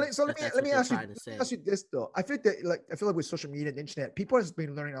news. So let me ask you this though. I feel like with social media and the internet, people have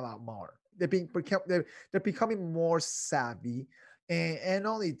been learning a lot more. They're becoming more savvy, and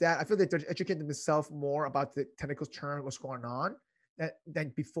not only that, I feel like they're educating themselves more about the technical term, what's going on,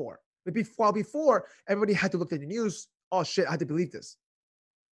 than before. But before everybody had to look at the news. Oh shit, I had to believe this.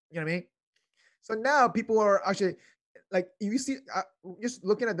 You know what I mean? So now people are actually. Like you see, just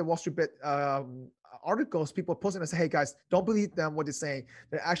looking at the Wall Street Bet articles, people posting and say, "Hey guys, don't believe them what they're saying.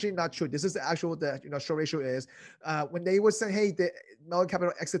 They're actually not true. This is the actual short ratio is." When they were saying, "Hey, the Melvin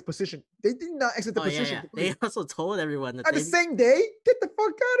Capital exit position," they did not exit the position. Yeah. They also told everyone that the same day, get the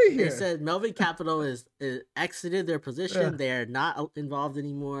fuck out of here. They said Melvin Capital is exited their position. They are not involved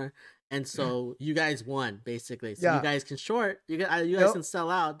anymore. And so you guys won, basically. So you guys can short. You guys can sell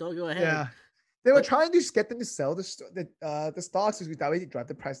out. Don't go ahead. Yeah. They were trying to just get them to sell the stocks, so that way they drive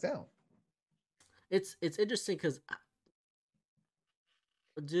the price down. It's interesting because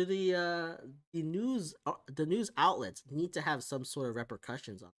do the news outlets need to have some sort of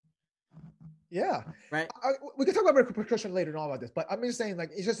repercussions on it? Yeah, right. We can talk about repercussion later and all about this, but I'm just saying, like,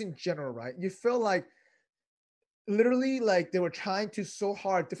 it's just in general, right? You feel like literally like they were trying to so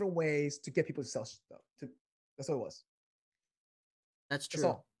hard different ways to get people to sell stuff. That's what it was. That's true.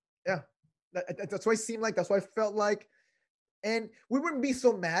 That's all. Yeah. That's why it seemed like. That's why I felt like, and we wouldn't be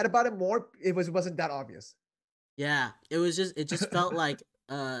so mad about it more if it wasn't that obvious. Yeah, it just felt like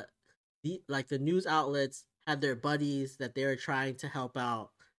the news outlets had their buddies that they were trying to help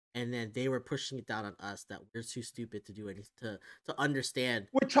out, and then they were pushing it down on us that we're too stupid to do anything to understand.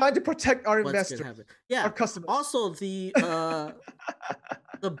 We're trying to protect our investors, our customers. Also,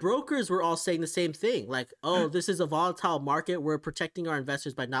 the brokers were all saying the same thing, like, "Oh, this is a volatile market. We're protecting our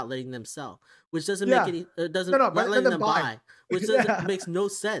investors by not letting them sell," which doesn't make any not letting them buy, which makes no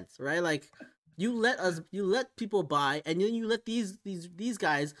sense, right? Like, you let people buy, and then you let these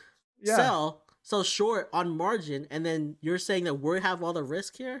guys sell, sell short on margin, and then you're saying that we have all the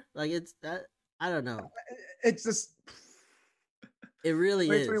risk here. Like it's that I don't know. It's just it really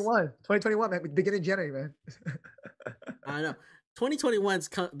 2021, 2021, man. Beginning January, man. I know. 2021's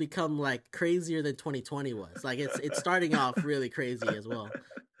become like crazier than 2020 was. Like it's starting off really crazy as well.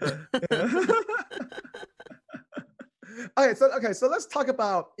 Okay, so let's talk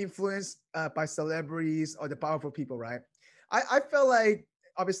about influence by celebrities or the powerful people, right? I feel like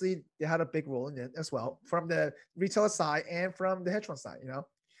obviously they had a big role in it as well, from the retailer side and from the hedge fund side.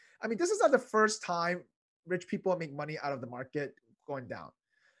 I mean, this is not the first time rich people make money out of the market going down.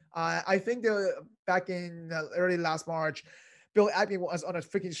 I think back in early last March, Bill Ackman was on a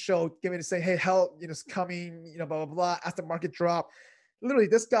freaking show giving to say, "Hey, help! It's coming!" Blah blah blah. As the market dropped, literally,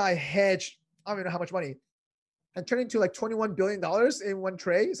 this guy hedged I don't even know how much money, and turned into like $21 billion in one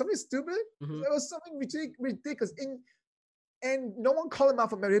trade. Something stupid. Mm-hmm. It was something ridiculous. And no one called him out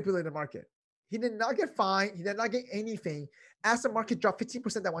for manipulating the market. He did not get fined. He did not get anything. As the market dropped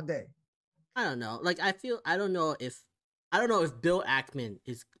 15% that one day. I don't know. Like I don't know if Bill Ackman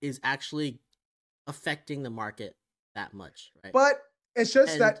is actually affecting the market that much, right? But it's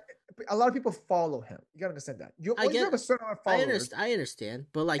just that a lot of people follow him. You gotta understand that. You have a certain amount of followers. I understand,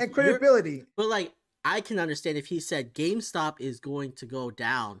 but like and credibility. But like I can understand if he said GameStop is going to go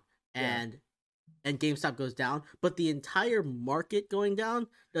down and GameStop goes down, but the entire market going down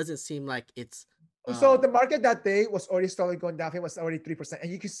doesn't seem like it's. So the market that day was already started going down. It was already 3%,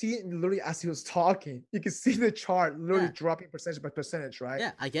 and you could see it literally as he was talking. You could see the chart literally dropping percentage by percentage, right?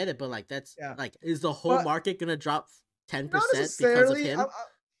 Yeah, I get it, but like that's like, is the whole market gonna drop 10% because of him?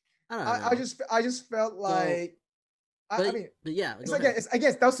 I don't know. I just felt like. I mean, but yeah. I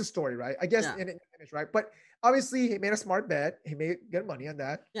guess that's the story, right? I guess in image, right? But obviously, he made a smart bet. He made good money on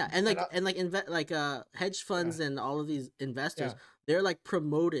that. Yeah, and hedge funds and all of these investors, they're like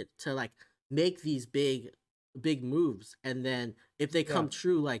promoted to like make these big moves, and then if they come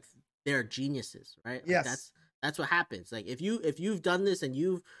true, like they're geniuses, right? Like, yes, that's what happens. Like if you've done this and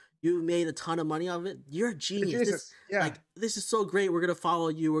you've made a ton of money off it, you're a genius. This is so great. We're gonna follow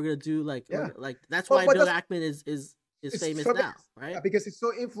you. We're gonna do like that's why Bill Ackman is famous now, right? Because it's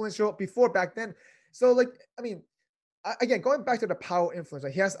so influential back then. So like, I mean, again, going back to the power influence,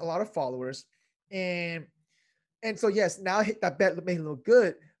 he has a lot of followers, and so yes, now that bet made him look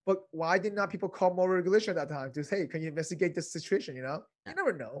good. But why did not people call more regulation at that time? Just, hey, can you investigate this situation? You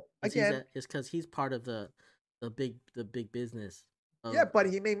never know. Again, it's because he's part of the big business. But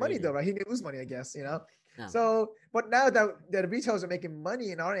he made money though, right? He didn't lose money, I guess. Yeah. So, but now that the retailers are making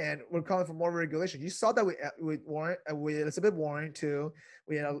money in our end, we're calling for more regulation. You saw that with Warren, with Elizabeth Warren too.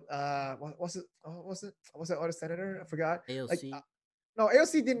 We had what's that other senator? I forgot. AOC. No,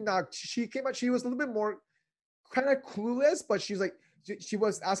 AOC did not. She came out. She was a little bit more kind of clueless, but she was like. She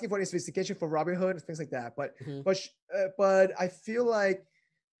was asking for an investigation for Robinhood and things like that. But but I feel like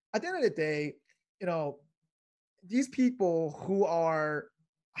at the end of the day, these people who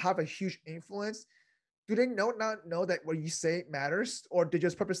have a huge influence, do they not know that what you say matters, or they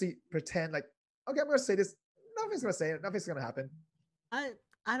just purposely pretend like, okay, I'm gonna say this, nothing's gonna say it, nothing's gonna happen? I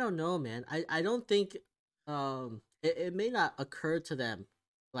don't know, man. I don't think it may not occur to them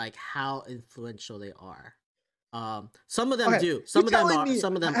like how influential they are. Some of them do. Some of them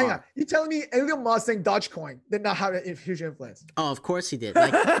are. Hang on. You telling me Elon Musk saying Dogecoin did not have a huge influence? Oh, of course he did.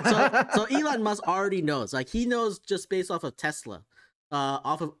 Like, so Elon Musk already knows. Like, he knows just based off of Tesla,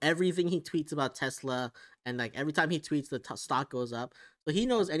 off of everything he tweets about Tesla, and like every time he tweets, the stock goes up. So he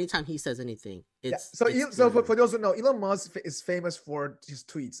knows anytime he says anything. So for those who know, Elon Musk is famous for his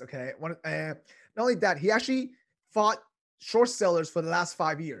tweets. Okay, not only that, he actually fought short sellers for the last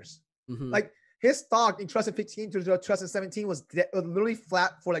 5 years. Mm-hmm. Like. His stock in 2015 to 2017 was literally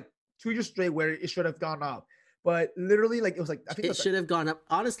flat for like 2 years straight, where it should have gone up. But literally, like, it was like, I think it should have gone up.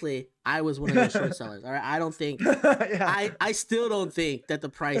 Honestly, I was one of those short sellers. All right, I don't think I still don't think that the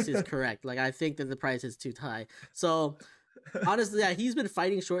price is correct. Like, I think that the price is too high. So honestly, he's been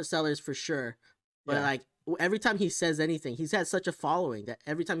fighting short sellers for sure. But like every time he says anything, he's had such a following that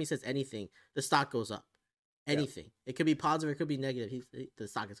every time he says anything, the stock goes up. Anything. It could be positive, it could be negative. The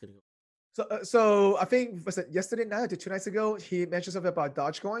stock is going to go up. So I think, was it yesterday night or 2 nights ago, he mentioned something about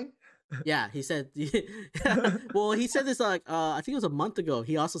Dogecoin? Yeah, he said. Well, he said this like I think it was a month ago.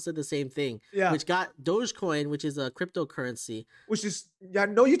 He also said the same thing. Yeah. Which got Dogecoin, which is a cryptocurrency, which is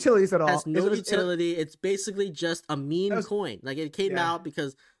no utilities at all. Has no utility. It's basically just a meme coin. Like, it came out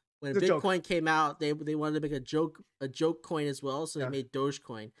because when Bitcoin came out, they wanted to make a joke coin as well. So they made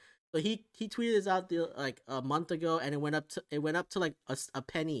Dogecoin. So he tweeted this out like a month ago, and it went up to like a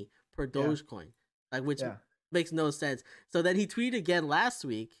penny per Dogecoin, like, which makes no sense. So then he tweeted again last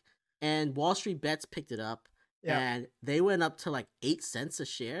week, and Wall Street Bets picked it up, and they went up to like 8 cents a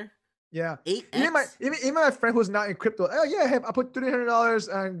share. Yeah, 8x. Even my friend who's not in crypto, oh yeah, hey, I put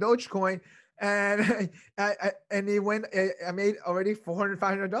 $300 on Dogecoin, and and he went. I made already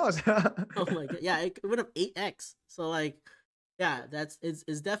 $400-$500. Oh my god, yeah, it went up 8x. So like, yeah,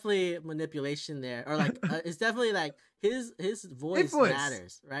 it's definitely manipulation there, or like it's definitely like his voice influence.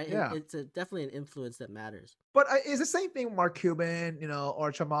 Matters, right? Yeah, it's definitely an influence that matters. But it's the same thing, Mark Cuban,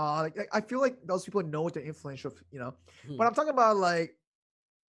 or Chamath. Like I feel like those people know what the influence of, But I'm talking about like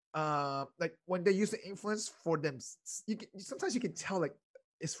when they use the influence for them, sometimes you can tell like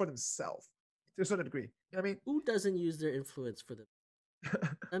it's for themselves to a certain degree. You know what I mean? Who doesn't use their influence for them?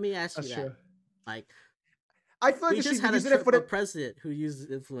 Let me ask you that. True. Like, I feel like we just had a president who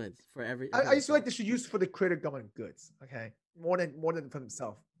uses influence for every. I feel like they should use it for the greater government goods. Okay, more than for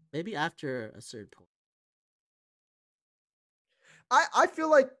themselves. Maybe after a certain point. I feel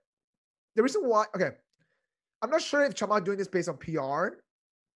like the reason why. Okay, I'm not sure if Chamath doing this based on PR,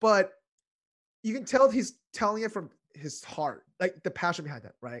 but you can tell he's telling it from his heart, like the passion behind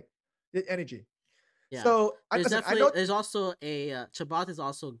that, right? The energy. Yeah. So there's also a Chamath is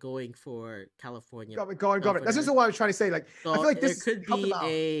also going for California. Government. That's just what I was trying to say. Like, so I feel like there could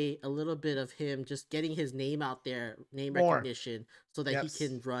be a little bit of him just getting his name out there, name recognition, so that he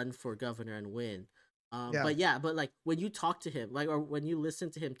can run for governor and win. But like when you talk to him, like, or when you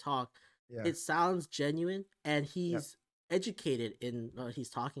listen to him talk, it sounds genuine, and he's educated in what he's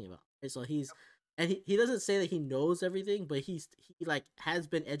talking about. And so he doesn't say that he knows everything, but he like has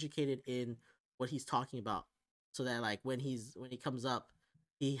been educated in what he's talking about, so that like when he comes up,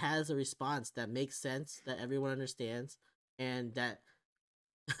 he has a response that makes sense, that everyone understands, and that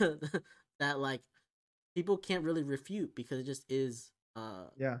that like people can't really refute, because it just is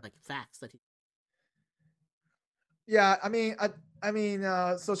like facts that he. Yeah, I mean,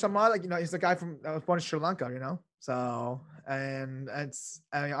 so Chamath, like, he's the guy from born in Sri Lanka, So and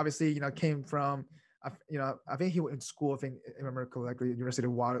obviously, came from, I think he went in school, I think, if I remember correctly, University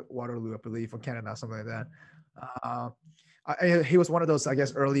of Waterloo, I believe, from Canada, something like that. He was one of those, I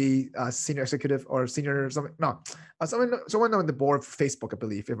guess, early senior executive or senior something. No, someone on the board of Facebook, I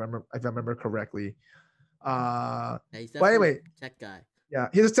believe, if I remember correctly. But anyway, tech guy. Yeah,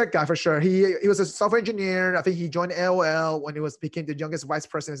 he's a tech guy for sure. He was a software engineer. I think he joined AOL when he became the youngest vice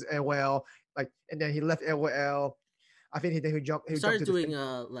president of AOL. Like, and then he left AOL. I think he started doing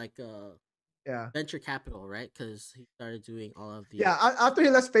venture capital, right? Because he started doing all of the after he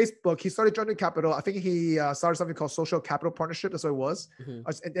left Facebook, he started joining capital. I think he started something called Social Capital Partnership. That's what it was,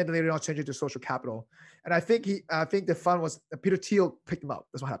 and then later on changed it to Social Capital. And I think the fund was Peter Thiel picked him up.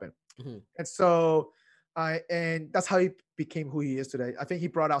 That's what happened. And so. And that's how he became who he is today. I think he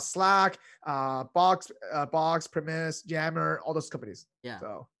brought out Slack, Box, Premise, Yammer, all those companies. Yeah.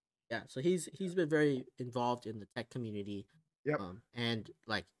 So he's been very involved in the tech community. Yep. And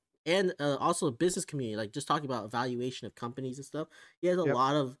also business community, like just talking about evaluation of companies and stuff. He has a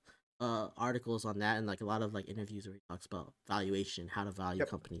lot of articles on that, and like a lot of like interviews where he talks about valuation, how to value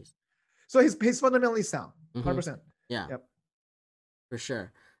companies. So he's fundamentally sound, 100%. Yeah. Yep. For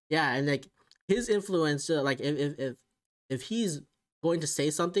sure. Yeah, and like. His influence, like if he's going to say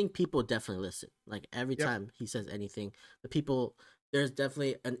something, people definitely listen. Like every time he says anything, there's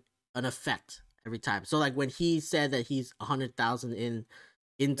definitely an effect every time. So like when he said that he's 100,000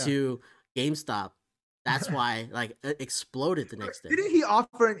 into GameStop, that's why like it exploded the next day. Didn't he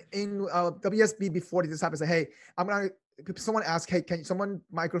offer in WSB before this happened? Say, hey, someone asked, hey, can someone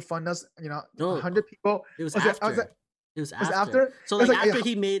microfund us? 100 people. It was after. It was after. So like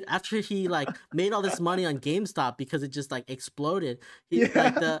after he like made all this money on GameStop because it just like exploded.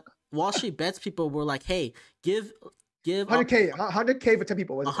 Like the Wall Street Bets people were like, "Hey, give 100K for 10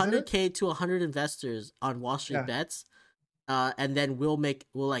 people. 100K to 100 investors on Wall Street Bets, and then we'll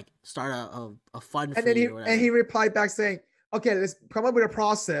like start a fund." And then he replied back saying, "Okay, let's come up with a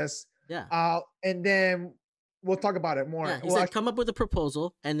process. And then we'll talk about it more." Yeah, he said, "Come up with a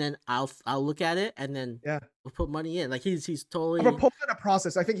proposal, and then I'll look at it, and then we'll put money in." Like he's totally a proposal and a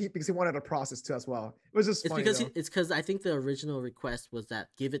process. I think because he wanted a process too as well. It was just funny, it's because I think the original request was that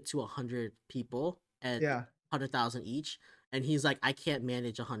give it to 100 people at 100,000 each, and he's like, "I can't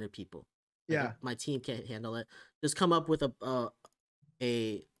manage 100 people. Like, my team can't handle it. Just come up with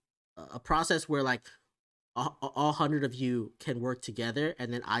a process where like." All 100 of you can work together,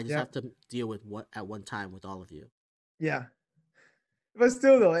 and then I just have to deal with what at one time with all of you. Yeah, but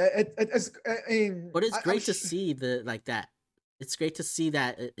still though, but it's great to see that. It's great to see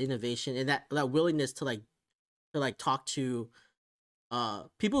that innovation and that willingness to talk to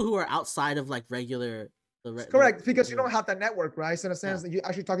people who are outside of like regular Correct, because you don't have that network, right? So in a sense that you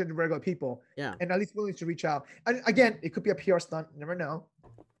actually talking to regular people, and at least willing to reach out. And again, it could be a PR stunt, never know,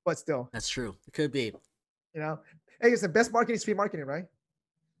 but still, that's true. It could be. Hey, it's the best marketing is free marketing, right?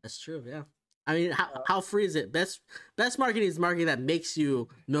 That's true. Yeah. I mean, how free is it? Best marketing is marketing that makes you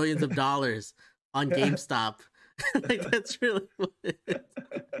millions of dollars on GameStop. Like that's really what it is.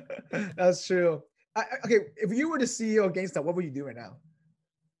 That's true. Okay, if you were the CEO of GameStop, what would you do right now?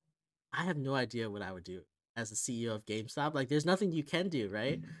 I have no idea what I would do as the CEO of GameStop. Like, there's nothing you can do,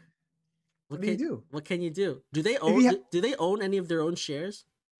 right? What do you do? What can you do? Do they own any of their own shares?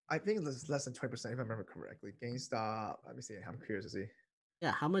 I think it's less than 20%, if I remember correctly. GameStop. Let me see. I'm curious to see.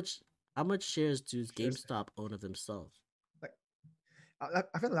 Yeah, how much shares does GameStop own of themselves? Like, I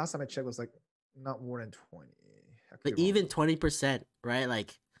think the last time I checked was like not more than 20. But even 20%, right?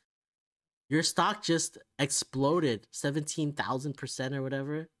 Like, your stock just exploded 17,000% or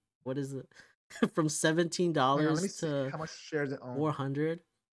whatever. What is it? From $17 to how much shares it own? 400.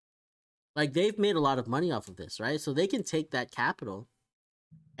 Like, they've made a lot of money off of this, right? So they can take that capital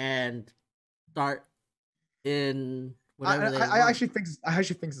and start in whatever I actually think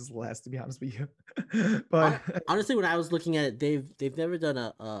it's less, to be honest with you. But honestly, when I was looking at it, they've never done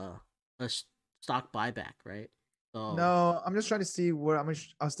a stock buyback, right? So no, I'm just trying to see how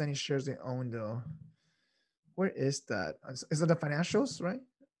much outstanding shares they own though. Where is that? Is it the financials, right?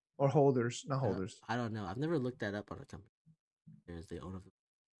 Or holders? Not holders. I don't know. I've never looked that up on a company. Shares they own of them.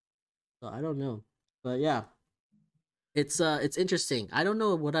 So I don't know. But yeah. It's interesting. I don't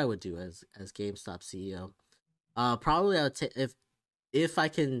know what I would do as GameStop CEO. Probably I would take if I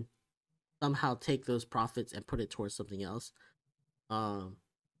can somehow take those profits and put it towards something else,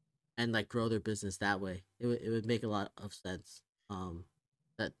 and like grow their business that way. It would make a lot of sense.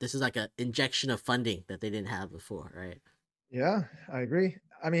 That this is like an injection of funding that they didn't have before, right? Yeah, I agree.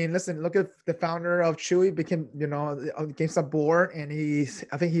 I mean, listen, look at the founder of Chewy became, on GameStop board, and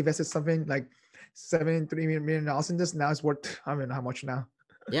I think he invested something like $73 million in this. Now it's worth, I don't know how much now.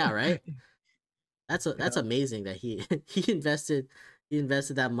 Yeah, right. That's amazing that he invested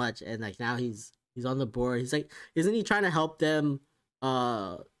that much, and like now he's on the board. He's like, isn't he trying to help them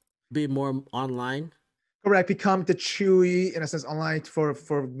be more online? Correct. Become the Chewy in a sense online for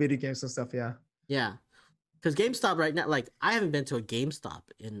video games and stuff. Yeah. Yeah. Because GameStop right now, like I haven't been to a GameStop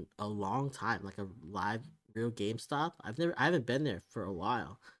in a long time, like a live real GameStop. I haven't been there for a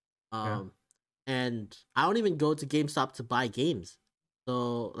while. And I don't even go to GameStop to buy games.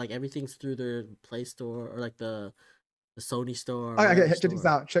 So like everything's through their Play Store or like the Sony store. Okay,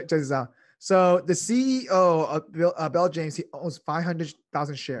 check this out. So the CEO of Bell James, he owns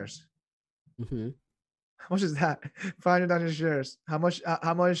 500,000 shares. Mm-hmm. How much is that? 500,000 shares. How much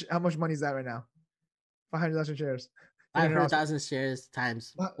money is that right now? 500,000 shares. 500,000 shares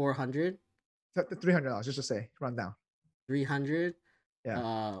times 400. $300. Just to say, run down. 300.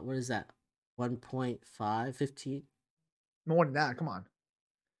 Yeah. What is that? 1.5, 15. More than that. Come on.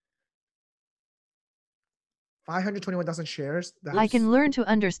 521,000 shares. I can learn to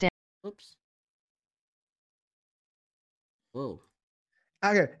understand. Oops. Whoa.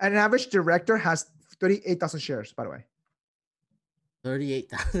 Okay. An average director has 38,000 shares, by the way.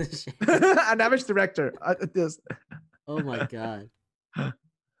 38,000 shares. An average director. This. Oh my god.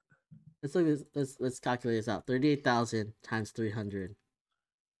 Let's look at this. Let's calculate this out. 38,000 times 300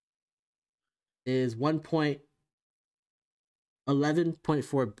 is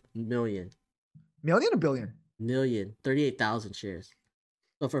 11.4 million. Million or billion? Million. 38,000 shares.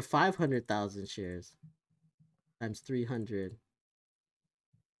 So for 500,000 shares times 300,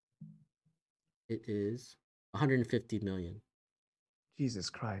 it is 150 million. Jesus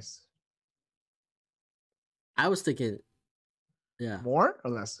Christ. I was thinking, yeah. More or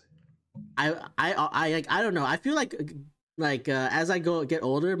less? I don't know. I feel like as I get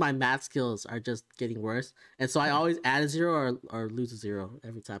older, my math skills are just getting worse, and so I always add a zero or lose a zero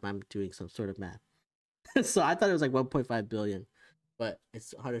every time I'm doing some sort of math. So I thought it was like 1.5 billion, but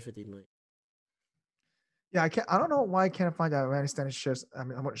it's 150 million. Yeah, I don't know why I can't find that outstanding shares. I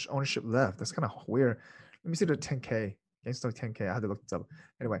mean, how much ownership left? That's kind of weird. Let me see the 10K. GameStop 10K. I had to look this up.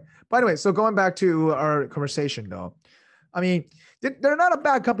 Anyway, by the way, so going back to our conversation though, I mean, they're not a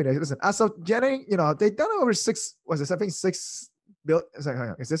bad company. Listen, as of getting, they've done over is this $6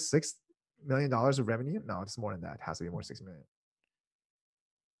 million of revenue? No, it's more than that. It has to be more 6 million.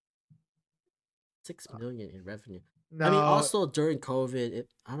 6 million in revenue. No, I mean, also during COVID,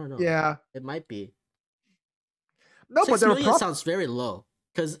 I don't know. Yeah, it might be. No, 6 million sounds very low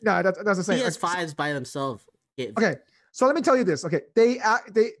because that's the same. PS5s by themselves. Okay, so let me tell you this. Okay,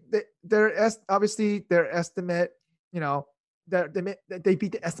 obviously their estimate, they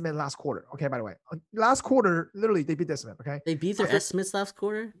beat the estimate last quarter. Okay, by the way, last quarter, literally they beat the estimate. Okay, they beat their estimates last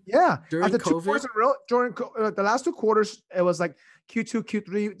quarter. Yeah, during after COVID. During the last 2 quarters, it was like Q2,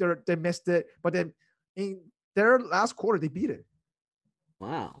 Q3. They missed it, but then in their last quarter, they beat it.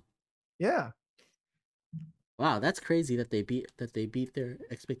 Wow. Yeah. Wow, that's crazy that they beat their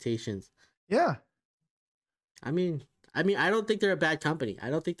expectations. Yeah. I mean, I don't think they're a bad company. I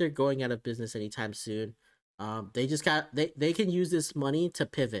don't think they're going out of business anytime soon. They just they can use this money to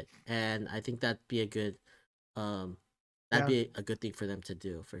pivot, and I think that'd be a good thing for them to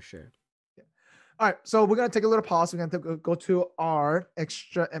do for sure. Yeah. All right, so we're gonna take a little pause. We're gonna go to our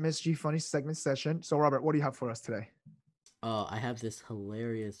extra MSG funny segment session. So Robert, what do you have for us today? I have this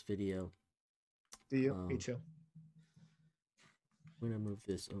hilarious video. Do you? Me too. I'm gonna move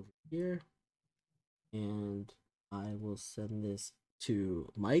this over here, and I will send this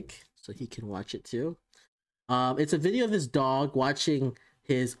to Mike so he can watch it too. It's a video of his dog watching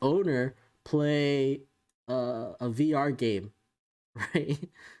his owner play a VR game, right?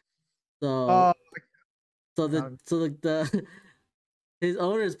 So his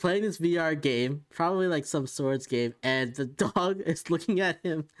owner is playing this VR game, probably like some swords game, and the dog is looking at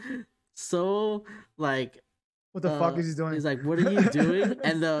him so like, what the fuck is he doing? He's like, what are you doing?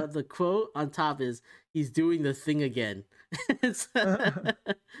 And the quote on top is, he's doing the thing again.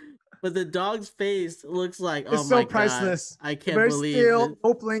 But the dog's face looks like, it's so priceless. God, I can't Very believe still, this.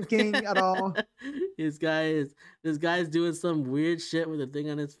 no blinking at all. This guy's doing some weird shit with a thing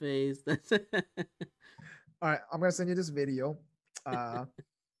on his face. All right, I'm gonna send you this video. Let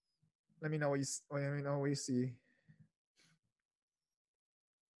me know what you see.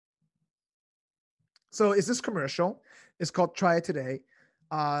 So is this commercial? It's called Try It Today.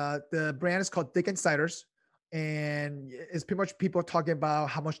 The brand is called Dick Insiders, and it's pretty much people talking about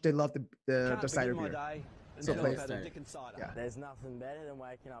how much they love the cider beer. So play it. Yeah. There's nothing better than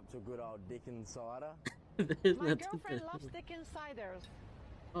waking up to a good old Dickens cider. My girlfriend loves Dickens ciders.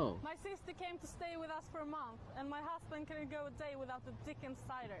 Oh. My sister came to stay with us for a month, and my husband couldn't go a day without the Dickens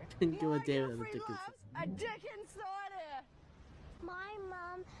cider. Couldn't go a day without the Dickens cider. A Dickens cider. My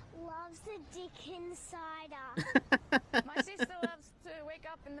mom loves the Dickens cider. My sister loves to wake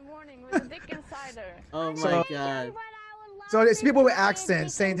up in the morning with a Dickens cider. Oh my God. So it's people with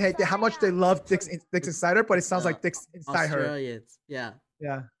accents saying, hey, how much they love Dickens cider, but it sounds like Dick's inside her. Australians, yeah.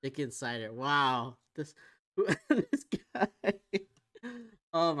 Yeah. Dickens cider. Wow. This guy.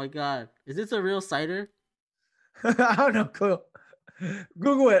 Oh my God. Is this a real cider? I don't know. Cool.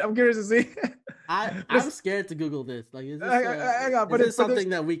 Google it. I'm curious to see. I'm scared to Google this. Like, is this, something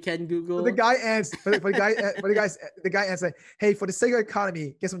that we can Google? The guy answers. The guy answers, "Hey, for the sake of the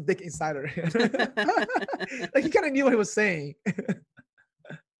economy, get some Dick Insider." Like he kind of knew what he was saying.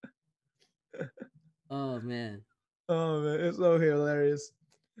 Oh man, it's so hilarious.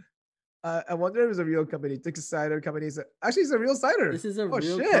 I wonder if it's a real company. Dick Insider company is actually it's a real cider. This is a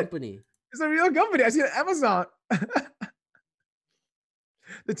real company. It's a real company. I see it on Amazon.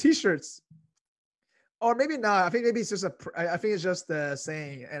 The T-shirts. Or maybe not. I think maybe it's just I think it's just the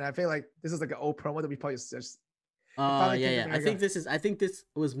saying, and I feel like this is like an old promo that we probably just. Yeah. I think this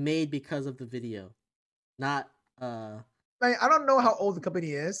was made because of the video, not. Like, I don't know how old the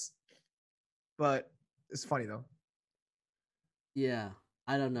company is, but it's funny though. Yeah,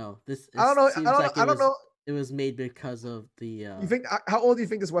 I don't know. I don't know. It was made because of the. You think how old do you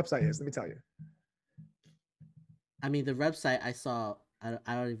think this website is? Let me tell you. I mean, the website I saw. I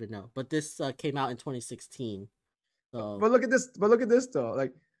don't even know, but this came out in 2016. So, but look at this. Though,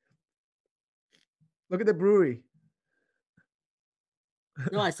 like, look at the brewery.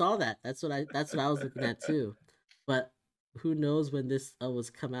 No, I saw that. That's what I was looking at too. But who knows when this was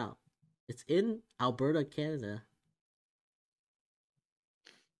come out? It's in Alberta, Canada.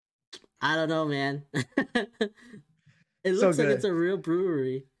 I don't know, man. It looks like it's a real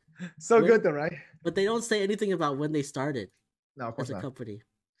brewery. Good though, right? But they don't say anything about when they started. No, of course as a not. Company.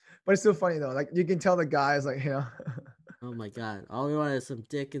 But it's still funny though. Like you can tell the guys, like, you know. Oh my God! All we want is some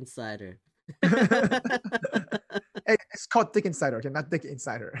Dick Insider. Hey, it's called Dick Insider, okay? Not Dick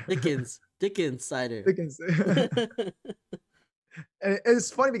Insider. Dick Insider. Dickens. And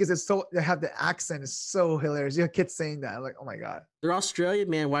it's funny because they have the accent is so hilarious. You have kids saying that. I'm like, oh my God. They're Australian,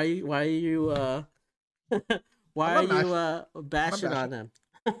 man. Why are you bashing on them?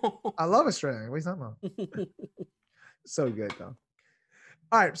 I love Australia. What are you talking about? So good though.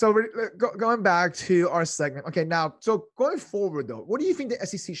 All right, so we're going back to our segment. Okay, now, so going forward though, what do you think the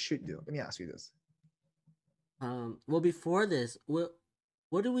SEC should do? Let me ask you this. Well, before this, what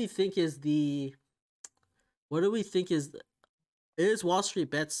do we think is Wall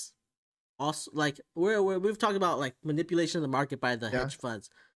Street Bets also like we've talked about like manipulation of the market by the hedge funds,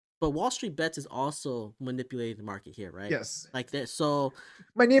 but Wall Street Bets is also manipulating the market here, right? Yes. Like that. So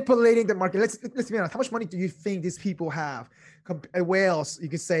manipulating the market. Let's be honest. How much money do you think these people have? Whales, you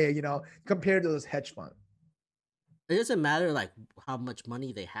can say, compared to those hedge funds. It doesn't matter like how much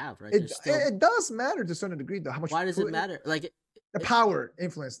money they have, right? It does matter to a certain degree, though. How much? Why does it matter? Like the power,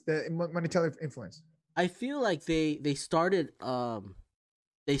 influence, the monetary influence. I feel like they started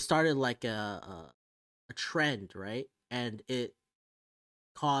like a trend, right? And it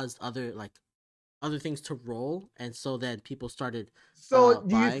caused other things to roll, and so then people started. So,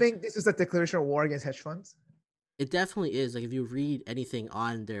 do you think this is a declaration of war against hedge funds? It definitely is. Like if you read anything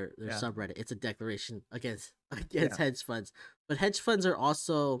on their subreddit, it's a declaration against hedge funds. But hedge funds are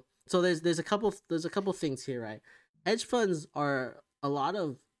also there's a couple things here, right? Hedge funds are a lot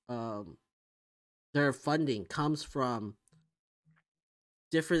of their funding comes from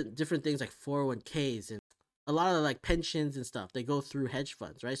different things like 401ks and a lot of like pensions and stuff. They go through hedge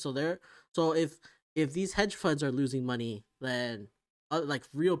funds, right? So if these hedge funds are losing money, then like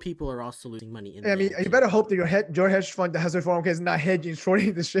real people are also losing money. You better hope that your hedge fund that has their 401k is not hedging,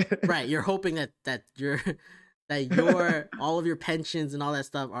 shorting the shit. Right, you're hoping that your all of your pensions and all that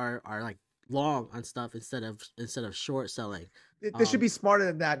stuff are like long on stuff instead of short selling. They should be smarter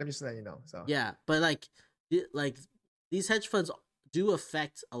than that. I'm just letting you know. So yeah, but like these hedge funds do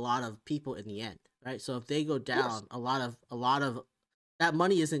affect a lot of people in the end, right? So if they go down, a lot of that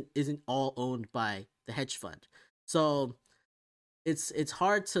money isn't all owned by the hedge fund. So it's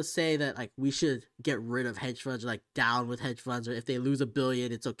hard to say that like we should get rid of hedge funds, or like down with hedge funds, or if they lose $1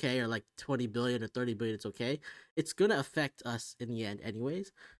 billion it's okay, or like 20 billion or 30 billion it's okay. It's gonna affect us in the end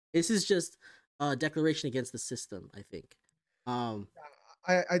anyways. This is just a declaration against the system, I think. I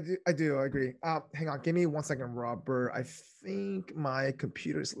do agree. Hang on, give me 1 second, Robert. I think my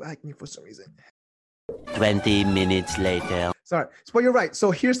computer is lagging for some reason. 20 minutes later. Sorry, but you're right. So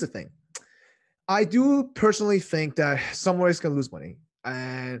here's the thing. I do personally think that somewhere is going to lose money.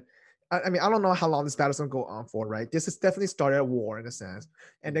 And I mean, I don't know how long this battle's going to go on for, right? This has definitely started a war in a sense.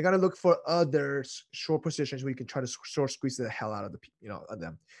 And they're going to look for other short positions where you can try to short squeeze the hell out of of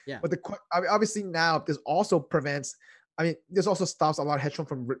them. Yeah. But obviously now this also this also stops a lot of hedge funds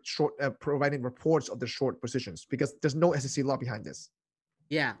from providing reports of the short positions because there's no SEC law behind this.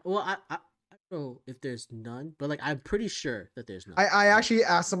 Yeah. Well, I don't know if there's none, but like I'm pretty sure that there's none. I actually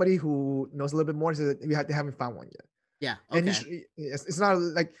asked somebody who knows a little bit more. Said they haven't found one yet. Yeah. Okay. And it's not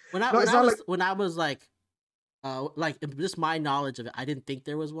like when I was like just my knowledge of it, I didn't think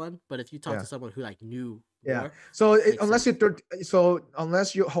there was one. But if you talk to someone who like knew, more, so unless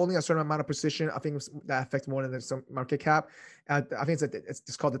you're holding a certain amount of position, I think that affects more than some market cap. I think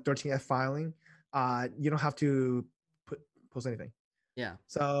it's called the 13F filing. You don't have to post anything. Yeah.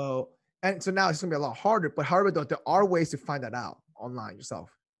 So now it's gonna be a lot harder. But however, though, there are ways to find that out online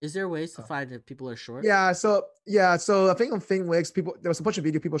yourself. Is there ways to find if people are short? Yeah. So I think on FinWix, there was a bunch of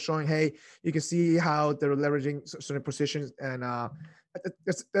video people showing, hey, you can see how they're leveraging certain positions, and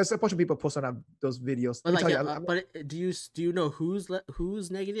there's a bunch of people posting on those videos. But do you know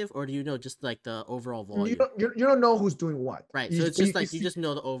who's negative, or do you know just like the overall volume? You don't know who's doing what. Right. So it's just like you just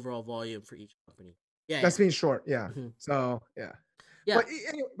know the overall volume for each company. Yeah. That's being short. Yeah. Mm-hmm. So yeah. Yeah. But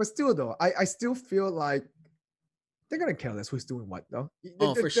anyway, still though, I still feel like they're gonna care less who's doing what though.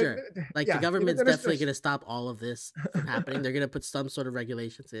 For sure. Like the government's definitely gonna stop all of this from happening. They're gonna put some sort of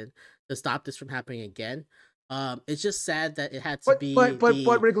regulations in to stop this from happening again. It's just sad that it had to be.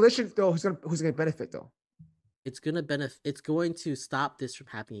 But regulations though, who's gonna benefit though? It's gonna benefit. It's going to stop this from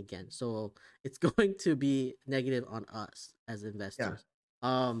happening again. So it's going to be negative on us as investors,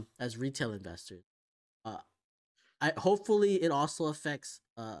 as retail investors. Hopefully it also affects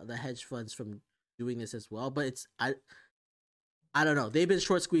the hedge funds from doing this as well, but I don't know. They've been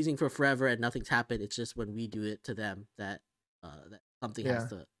short squeezing for forever and nothing's happened. It's just when we do it to them that something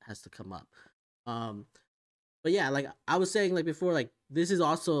has to come up. But yeah, like I was saying like before, like this is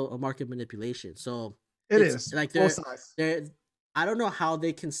also a market manipulation. So it is like I don't know how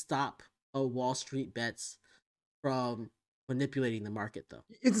they can stop a Wall Street Bets from manipulating the market though.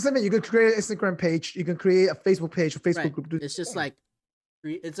 It's the same thing. You can create an Instagram page, you can create a Facebook page, a Facebook group. It's just like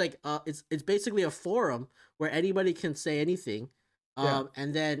it's it's basically a forum where anybody can say anything.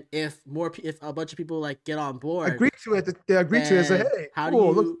 And then if a bunch of people like get on board, agree to it, they agree to it. Say, hey, how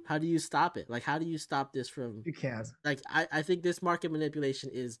do you stop it? Like, how do you stop this from? You can't. Like, I think this market manipulation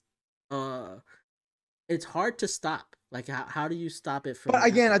is, it's hard to stop. Like, how do you stop it from? But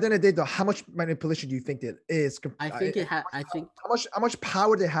again, at the end of the day, though, how much manipulation do you think it is? I think how much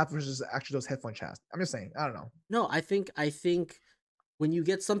power they have versus actually those hedge fund has. I'm just saying. I don't know. No, I think when you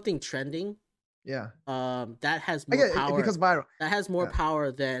get something trending, that has more power. It becomes viral. That has more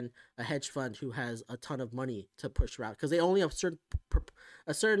power than a hedge fund who has a ton of money to push around, because they only have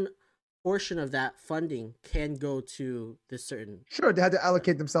a certain portion of that funding can go to this certain. Sure, they had to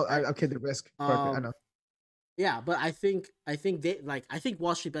allocate themselves, allocate the risk. I know. Yeah, but I think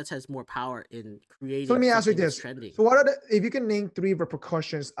Wall Street Bets has more power in creating. So let me ask you this: trending. So, what are if you can name 3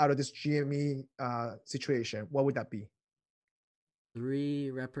 repercussions out of this GME situation? What would that be?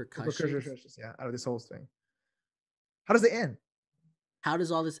 3 repercussions. Yeah, out of this whole thing. How does it end? How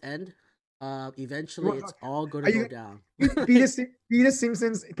does all this end? Eventually, it's all going to go down. Peter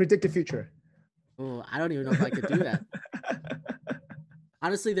Simpson's predict the future. Oh, I don't even know if I could do that.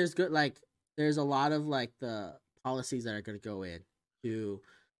 Honestly, there's a lot of the policies that are going to go in to.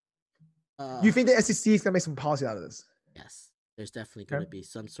 You think the SEC is going to make some policy out of this? Yes, there's definitely going to be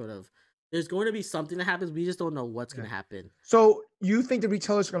some sort of. There's going to be something that happens. We just don't know what's going to happen. So you think the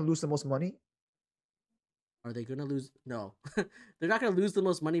retailers are going to lose the most money? Are they going to lose? No, they're not going to lose the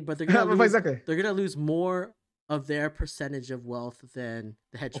most money, but they're going to lose. They're going to lose more of their percentage of wealth than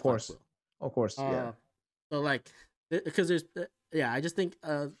the hedge funds will. Of course, yeah. So because there's, I just think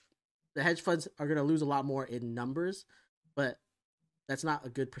the hedge funds are going to lose a lot more in numbers, but that's not a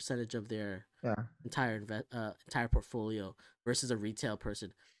good percentage of their entire portfolio versus a retail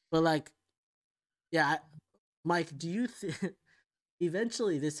person. But Mike, do you think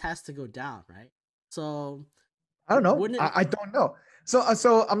eventually this has to go down, right? So I don't know. I don't know.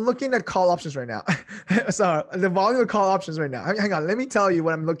 So I'm looking at call options right now. So the volume of call options right now. Hang on. Let me tell you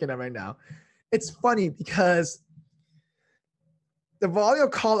what I'm looking at right now. It's funny because the volume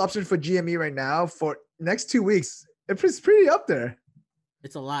of call options for GME right now for next 2 weeks, it's pretty up there.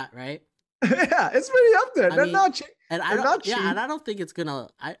 It's a lot, right? Yeah, it's pretty up there. They're not cheap. And I don't. Yeah, and I don't think it's gonna.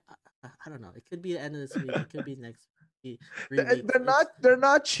 I don't know. It could be the end of this week. It could be next week. They're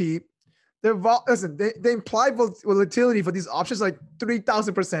not cheap. Listen, the implied volatility for these options like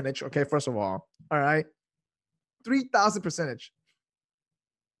 3,000%. Okay, first of all right, 3,000%.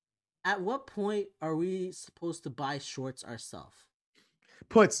 At what point are we supposed to buy shorts ourselves?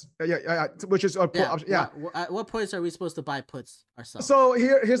 Puts, which is put option. Yeah. At what points are we supposed to buy puts ourselves? So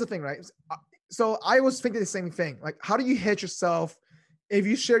here's the thing, right? So I was thinking the same thing. Like, how do you hedge yourself? If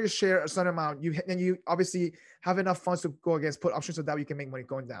you share a certain amount, you obviously have enough funds to go against put options so that you can make money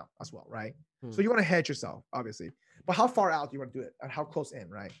going down as well, right? So you want to hedge yourself, obviously, but how far out do you want to do it and how close in,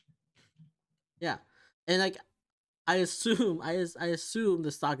 right? Yeah, and I assume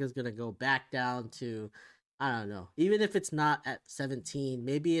the stock is gonna go back down to, I don't know, even if it's not at 17,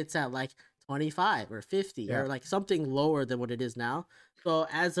 maybe it's at 25 or 50 or something lower than what it is now. So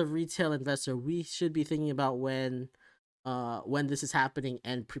as a retail investor, we should be thinking about when this is happening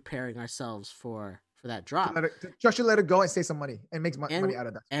and preparing ourselves for that drop. Just let it go and save some money and make money out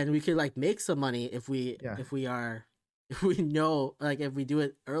of that. And we could make some money if we know, if we do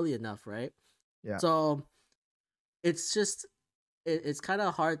it early enough, right? Yeah. So it's just it's kind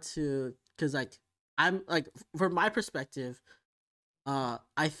of hard to, because I'm from my perspective,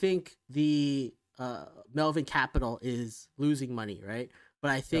 I think the Melvin Capital is losing money, right?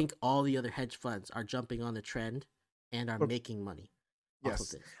 But I think all the other hedge funds are jumping on the trend and are making money.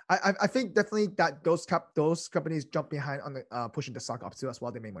 Yes, I think definitely that those companies jump behind on the pushing the stock up too as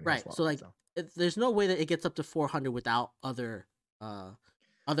well. They make money, right? As well, so there's no way that it gets up to 400 without other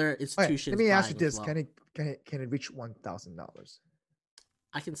institutions. Let me ask you this: Can it reach $1,000?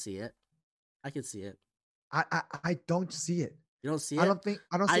 I can see it. I don't see it. You don't see it? I don't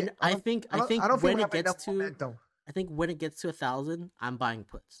see it. I think when it gets to 1,000, I'm buying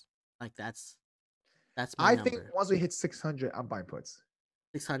puts. That's my number. I think once we hit 600, I'm buying puts.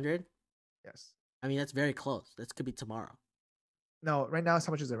 600? Yes. I mean, that's very close. That could be tomorrow. No, right now,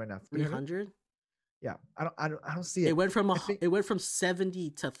 how much is it right now? 300? Yeah, I don't see it. It went from 70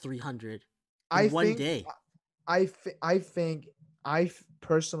 to 300 in one day. I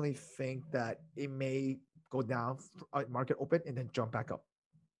personally think that it may go down, market open, and then jump back up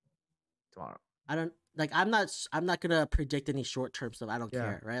tomorrow. I'm not gonna predict any short term stuff. I don't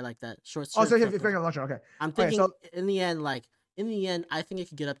care, right? Like that short. Oh, so you're figuring launcher, okay. I'm thinking in the end, I think it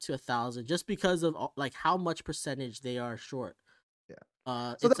could get up to 1,000 just because of how much percentage they are short. Yeah.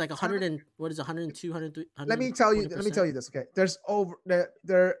 So it's 100 and what is 102, 103. Let me tell you this. Okay,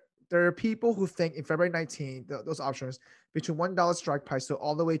 there are people who think in February 19, those options between $1 strike price to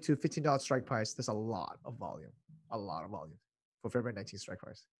all the way to $15 strike price. There's a lot of volume for February 19 strike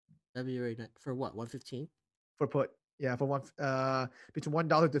price. February for what? 115 for put. Yeah, for one between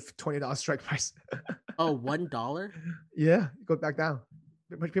 $1 to $20 strike price. Oh, $1? Yeah, it goes back down.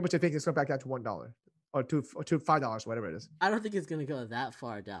 People think it's going back down to $1. or to $5, whatever it is. I don't think it's gonna go that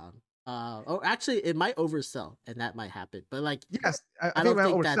far down. Or actually, it might oversell, and that might happen. But like, yes, I don't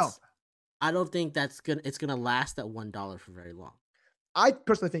think that's. I don't think it's gonna last at $1 for very long. I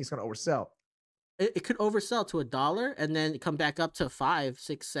personally think it's gonna oversell. It could oversell to $1 and then come back up to 5,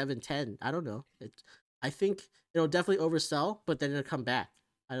 6, 7, 10. I don't know. I think it'll definitely oversell, but then it'll come back.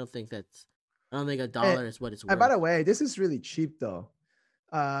 I don't think $1 is what it's worth. And by the way, this is really cheap though.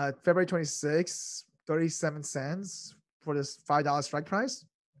 February 26th, 37 cents for this $5 strike price.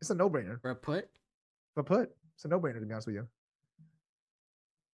 It's a no-brainer. For a put? For a put. It's a no-brainer, to be honest with you.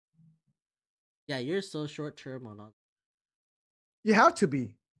 Yeah, you're so short-term on all. You have to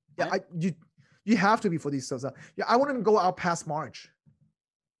be. Yeah, you have to be for these stuff. Yeah, I wouldn't go out past March.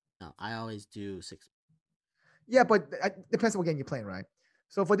 No, I always do 6. Yeah, but it depends on what game you're playing, right?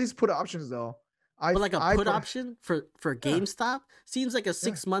 So for these put options though, but like a put option for GameStop seems like a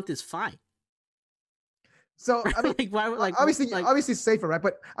 6 month is fine. So I mean, obviously safer, right?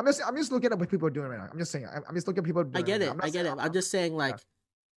 But I'm just looking at what people are doing right now. I'm just saying. I'm just looking at people. I get it. I'm just saying, like,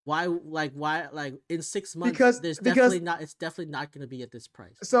 why, in 6 months? It's definitely not going to be at this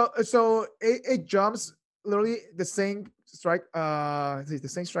price. So it jumps literally the same strike. The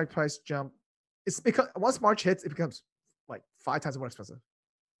same strike price jump. It's because once March hits, it becomes like 5 times more expensive.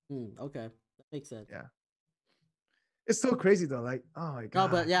 Okay, that makes sense. Yeah, it's so crazy though. Like, oh my god.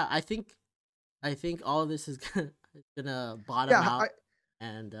 No, but yeah, I think all of this is gonna bottom out,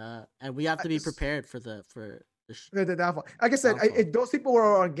 and we have to be prepared for the downfall. Like I said, if those people who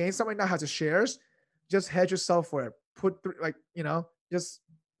are on GameStop right now has the shares, just hedge yourself for it. Just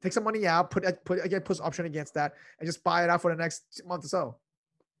take some money out, put option against that, and just buy it out for the next month or so.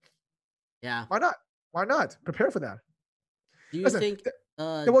 Yeah. Why not? Prepare for that. Do you think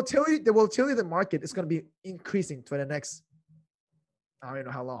the volatility of the market is going to be increasing for the next, I don't even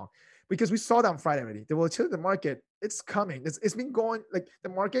know how long, because we saw that on Friday already. The volatility of the market, it's coming. It's been going, like, the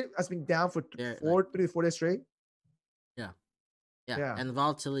market has been down for 3 to 4 days straight. Yeah. And the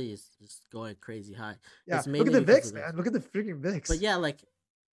volatility is just going crazy high. Yeah. Look at the VIX, man. Look at the freaking VIX. But yeah, like,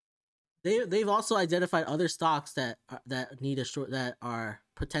 they've also identified other stocks that need that are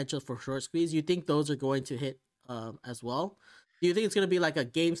potential for short squeeze. You think those are going to hit as well? Do you think it's going to be like a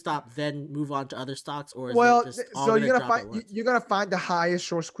GameStop, then move on to other stocks, or is it just all so you're gonna find the highest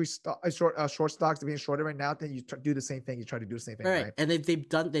short squeeze short stocks to being shorted right now? Then you do the same thing. You try to do the same thing, right? And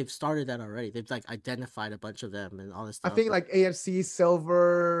they've started that already. They've like identified a bunch of them and all this stuff. I think like AFC,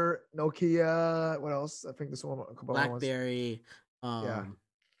 Silver, Nokia. What else? I think this one, a couple BlackBerry. Yeah.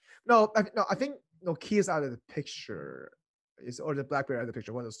 No, I think Nokia's out of the picture, or the BlackBerry out of the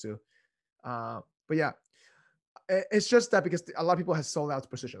picture. One of those two. But yeah. It's just that because a lot of people have sold out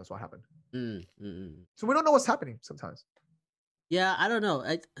position. That's what happened. So we don't know what's happening sometimes. Yeah, I don't know.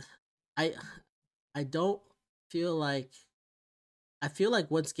 I don't feel like. I feel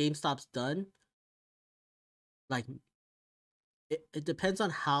like once GameStop's done, like it depends on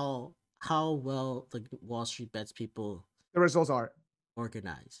how well the Wall Street Bets people the results are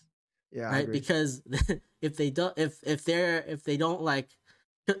organized. Yeah, right. Because if they don't like,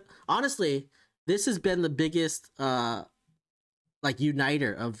 honestly. This has been the biggest like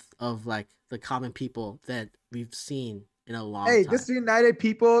uniter of like the common people that we've seen in a long time. This united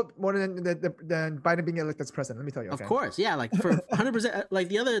people more than Biden being elected as president. Let me tell you. Okay? Of course, yeah, like for 100%. Like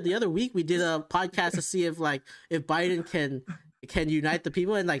the other week, we did a podcast to see if Biden can unite the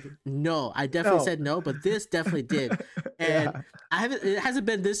people, and like no, I definitely said no, but this definitely did, and it hasn't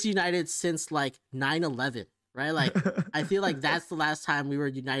been this united since like 9/11. Right, like I feel like that's the last time we were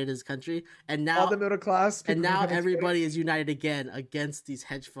united as a country, and now all the middle class, and now everybody is united again against these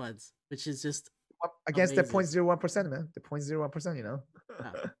hedge funds, which is just against amazing. The 0.01%, man. The 0.01%, you know.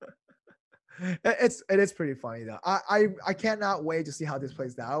 It is pretty funny though. I cannot wait to see how this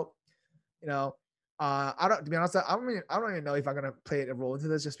plays out. You know, to be honest, I don't even know if I'm gonna play a role into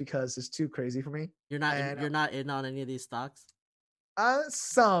this just because it's too crazy for me. You're not in on any of these stocks.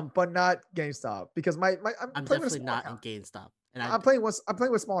 Some, but not GameStop because I'm definitely not in GameStop, and I'm playing with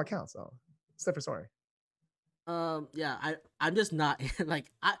small accounts, so it's a different story. Yeah, I'm just not like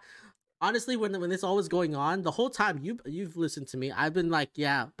honestly when this all was going on the whole time you've listened to me. I've been like,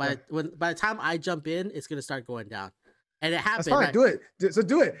 by the time I jump in, it's gonna start going down, and it happened. That's fine. Do it. So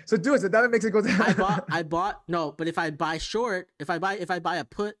that makes it go down. I bought no, but if I buy short, if I buy a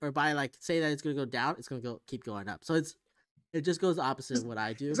put or buy like say that it's gonna go down, it's gonna keep going up. So it just goes opposite of what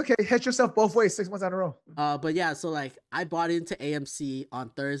I do. It's okay. Hit yourself both ways 6 months in a row. But yeah, so like I bought into AMC on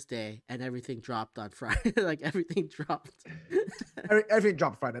Thursday and everything dropped on Friday. Like everything dropped. Everything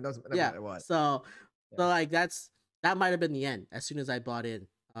dropped Friday. It doesn't matter what. So like that might have been the end as soon as I bought in.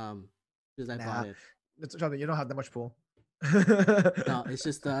 Bought in. Jonathan, you don't have that much pull. No, it's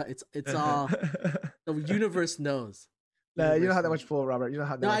just it's all the universe knows. No, you don't have that much pull, Robert. You don't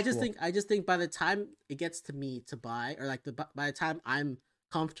have that. No, much I just think by the time it gets to me to buy, or like by the time I'm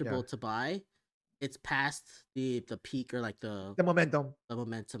comfortable to buy, it's past the peak, or like the momentum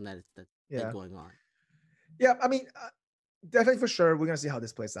that's going on. Yeah, I mean, definitely for sure, we're gonna see how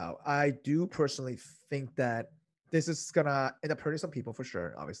this plays out. I do personally think that this is gonna end up hurting some people for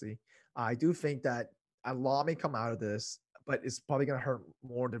sure. Obviously, I do think that a law may come out of this, but it's probably gonna hurt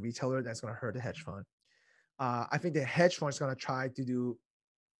more the retailer than it's gonna hurt the hedge fund. I think the hedge fund is gonna try to do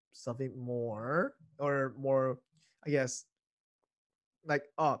something more, I guess, like,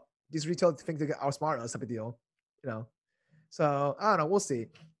 these retailers think they can outsmart us type of deal, So I don't know. We'll see.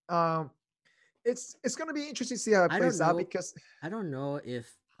 It's gonna be interesting to see how it plays out, because I don't know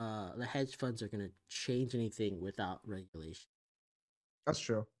if the hedge funds are gonna change anything without regulation. That's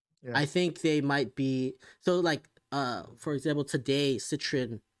true. Yeah. I think they might be so, like, for example, today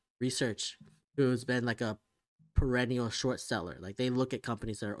Citron Research, who's been like a perennial short seller, like they look at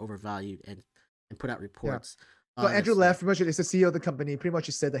companies that are overvalued and put out reports. So Andrew Leff, pretty much, is the CEO of the company. Pretty much,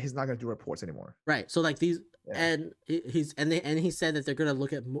 he said that he's not going to do reports anymore. Right. So like these, and he said that they're going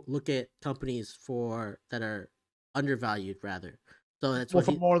to look at companies that are undervalued rather. So that's for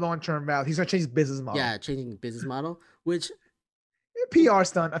more long-term value. He's going to change his business model. Yeah, changing business model, which PR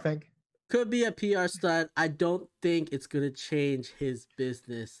stunt, I think. Could be a PR stunt. I don't think it's gonna change his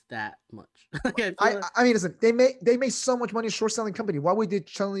business that much. I mean, listen, they make so much money short selling company. Why would they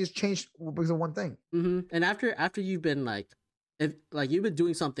suddenly just change because of one thing? Mm-hmm. And after you've been you've been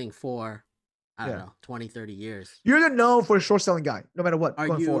doing something for, I don't know, 20, 30 years. You're the known for a short selling guy, no matter what.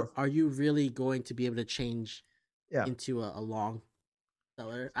 Are you really going to be able to change into a long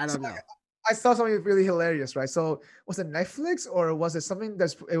seller? I don't know. I saw something really hilarious, right? So was it Netflix, or was it something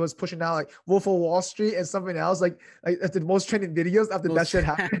it was pushing out, like Wolf of Wall Street and something else, like the most trending videos after that shit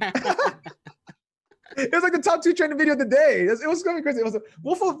happened? It was like the top 2 trending video of the day. It was going crazy. It was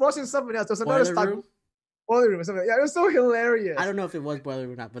Wolf of Wall Street and something else. There was another stock. Boiler Room or something. Yeah, it was so hilarious. I don't know if it was Boiler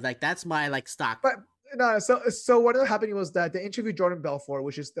Room or not, but like that's my stock. But no, so what ended up happening was that they interviewed Jordan Belfort,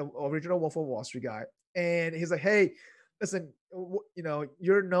 which is the original Wolf of Wall Street guy, and he's like, "Hey, listen,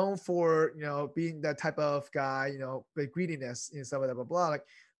 you're known for, being that type of guy, like greediness and stuff like that, blah, blah, like,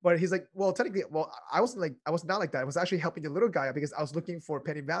 but he's like, well, technically, I was not like that. I was actually helping the little guy out because I was looking for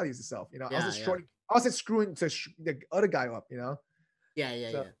penny values itself. I wasn't screwing the other guy up,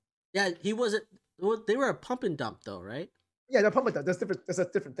 Yeah. He wasn't, they were a pump and dump though, right? Yeah, they're pump and dump. That's different. That's a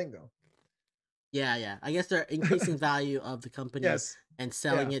different thing though. Yeah. I guess they're increasing value of the company and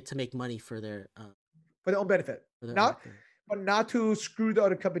selling it to make money for their own benefit. But not to screw the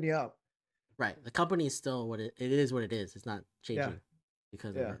other company up. Right. The company is still what it is. What it is. It's not changing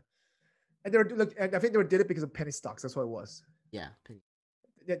because of it. And I think they did it because of penny stocks. That's what it was. Yeah. Penny.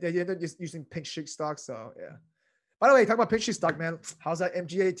 They ended up just using pink sheet stocks. So yeah. By the way, talking about pink sheet stock, man. How's that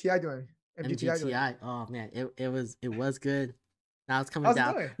MGTI doing? MGTI. Oh man, it was good. Now it's coming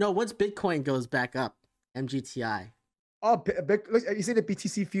down. No, once Bitcoin goes back up, MGTI. Oh, look, you see the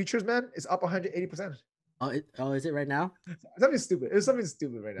BTC futures, man? It's up 180%. Oh, is it right now? Something stupid. It's something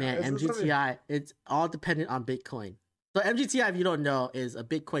stupid right now. Man, MGTI, it's all dependent on Bitcoin. So MGTI, if you don't know, is a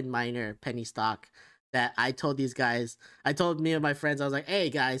Bitcoin miner penny stock that I told me and my friends, I was like,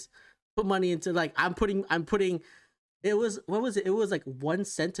 hey guys, put money into, like, I'm putting, it was, what was it? It was like 1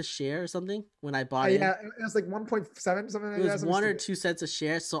 cent a share or something when I bought it. Yeah, it was like 1.7, something like that. It was 1 or 2 cents a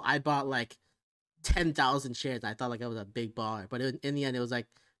share. So I bought like 10,000 shares. And I thought like I was a big baller, but in the end, it was like,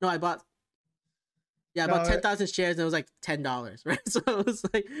 no, I bought 10,000 shares and it was like $10, right? So it was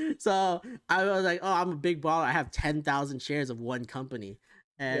like, so I was like, oh, I'm a big baller. I have 10,000 shares of one company,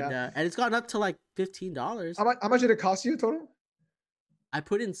 and it's gone up to like $15. How much did it cost you total? I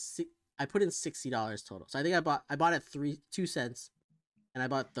put in $60 total. So I think I bought it 2 cents, and I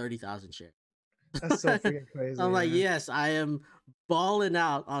bought 30,000 shares. That's so freaking crazy. I'm like, yes, I am balling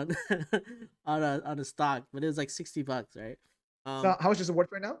out on on a stock, but it was like $60, right? So how much is it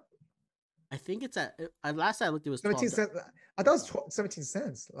worth right now? I think it's at last I looked, it was 17 cents. I thought it was 17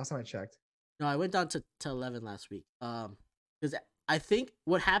 cents last time I checked. No, I went down to 11 last week. Because I think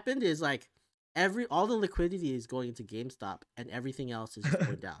what happened is like all the liquidity is going into GameStop and everything else is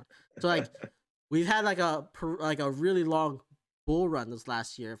going down. So like we've had like a really long bull run this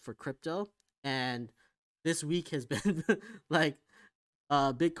last year for crypto, and this week has been like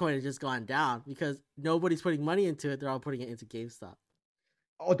Bitcoin has just gone down because nobody's putting money into it. They're all putting it into GameStop.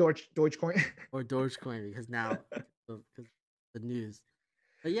 Oh, Dogecoin. Or Dogecoin, because now because the news.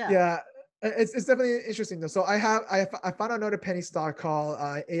 But yeah. Yeah, it's definitely interesting though. So I found another penny stock called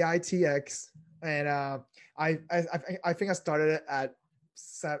AITX. and I think I started it at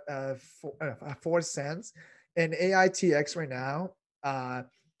 4 cents, and AITX right now.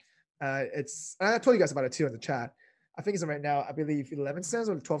 It's I told you guys about it too in the chat. I think it's right now, I believe 11 cents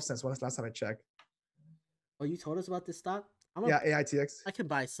or 12 cents. When was the last time I checked? Oh, you told us about this stock? AITX. I can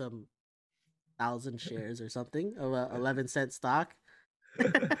buy some 1,000 shares or something of a 11-cent stock.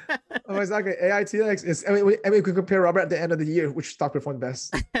 Oh, exactly. AITX is. I mean, we could compare, Robert, at the end of the year which stock performed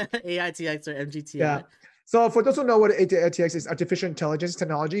best. AITX or MGTI. Yeah. So for those who know what AITX is, artificial intelligence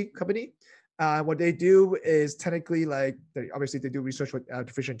technology company. What they do is technically obviously they do research with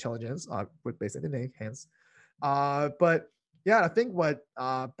artificial intelligence, with based in the name, hence. But yeah, I think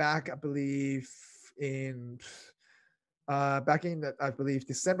back I believe in I believe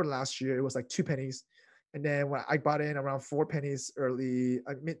December last year, it was like 2 pennies. And then when I bought in around 4 pennies early,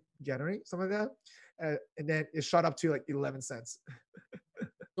 mid-January, something like that. And then it shot up to like 11 cents.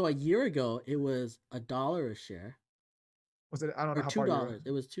 So a year ago, it was $1 a share. Was it? I don't know. Or $2.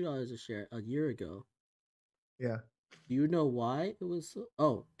 It was $2 a share a year ago. Yeah. Do you know why it was?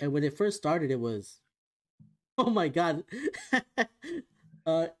 And when it first started, it was. Oh my God.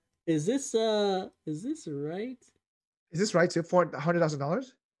 Is this right? Is this right too?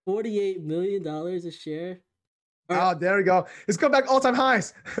 $400,000? $48 million a share. Oh, there we go. It's come back all-time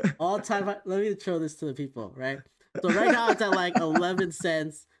highs. All-time high. Let me show this to the people, right? So right now it's at like 11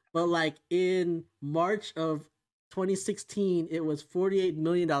 cents, but like in March of 2016, it was $48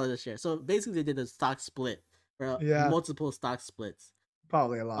 million a share. So basically they did a stock split, or multiple stock splits.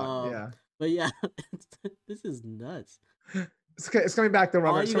 Probably a lot, yeah. But yeah, this is nuts. It's coming back though,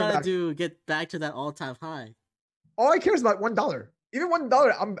 Robert. All you gotta do get back to that all-time high. All I care is about $1. Even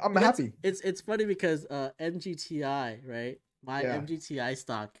 $1, I'm happy. It's funny because MGTI, right? MGTI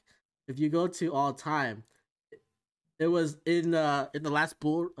stock. If you go to all time, it was in the last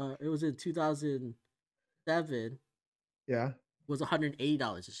bull. It was in 2007. Yeah. Was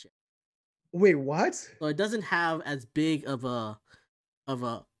 $180 a share. Wait, what? So it doesn't have as big of a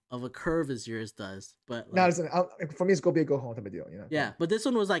curve as yours does, but no, listen, for me it's go big, go home type of deal, you know. Yeah, but this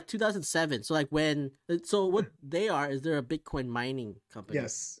one was like 2007. So what they are is they're a Bitcoin mining company.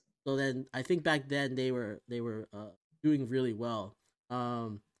 Yes. So then I think back then they were doing really well.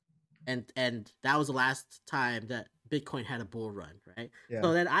 And that was the last time that Bitcoin had a bull run, right? Yeah.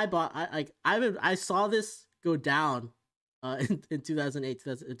 So then I saw this go down in 2008,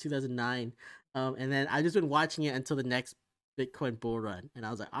 2009, and then I just been watching it until the next Bitcoin bull run, and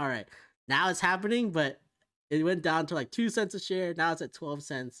I was like, all right, now it's happening, but it went down to like 2 cents a share. Now it's at 12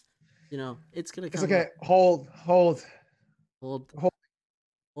 cents. You know, it's gonna come. It's okay. Hold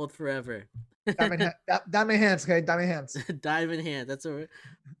forever. Diamond hands, okay? Diamond hands. Diamond hands. That's what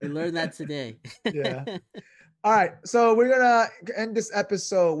we learned that today. Yeah. All right. So we're gonna end this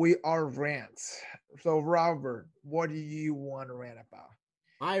episode. We are rant. So Robert, what do you want to rant about?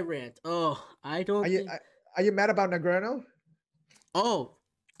 My rant. Oh, I don't. Are you mad about Negreanu? Oh,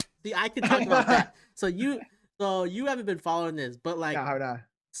 see, I can talk about that. So you haven't been following this, but like, no, how not?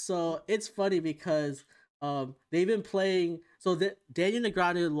 So it's funny because they've been playing. So Daniel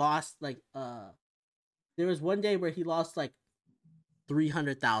Negreanu lost like there was one day where he lost like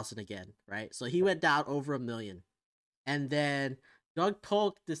 300,000 again, right? So he went down over 1 million, and then Doug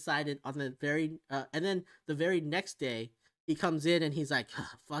Polk decided on the very and then the very next day he comes in and he's like,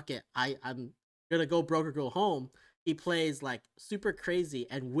 fuck it, I'm gonna go broke or go home. He plays like super crazy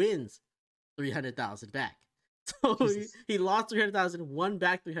and wins 300,000 back. So he lost 300,000, won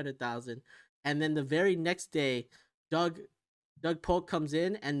back 300,000, and then the very next day, Doug Polk comes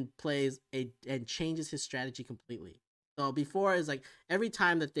in and plays and changes his strategy completely. So before is like every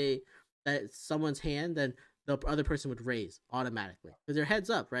time that someone's hand, then the other person would raise automatically because their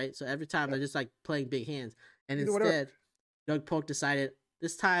heads up, right? So every time they're just like playing big hands, and instead, Doug Polk decided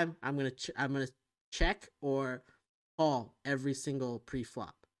this time I'm gonna check or call every single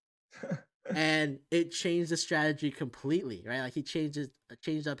pre-flop. And it changed the strategy completely, right? Like he changed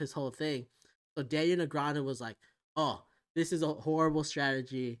up his whole thing. So Daniel Negreanu was like, "Oh, this is a horrible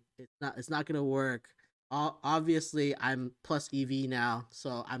strategy. It's not gonna work. Obviously, I'm plus EV now,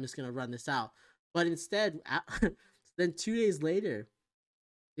 so I'm just gonna run this out." But instead, then 2 days later,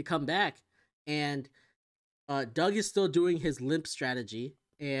 they come back, and Doug is still doing his limp strategy,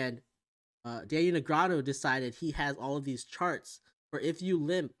 and Daniel Negreanu decided he has all of these charts. Or if you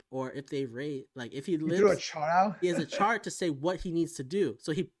limp, or if they raise, like if he limps, drew a chart out? He has a chart to say what he needs to do.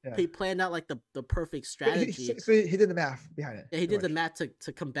 So he planned out like the perfect strategy. So he did the math behind it. Yeah, he did the math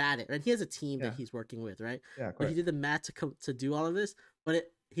to combat it, and he has a team that he's working with, right? Yeah, but he did the math to do all of this,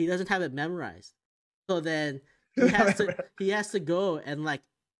 but he doesn't have it memorized. So then he has to go and like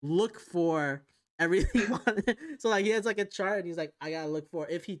look for everything on it. So like he has like a chart and he's like, I gotta look for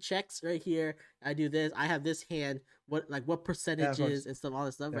if he checks right here, I do this, I have this hand, what percentages and stuff, all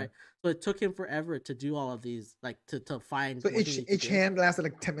this stuff, right? So it took him forever to do all of these, like to find. So each hand lasted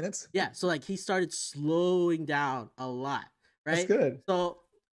like 10 minutes. Yeah, so like he started slowing down a lot, right? That's good. So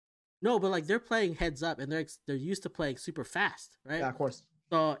no, but like they're playing heads up and they're used to playing super fast, right? Yeah, of course.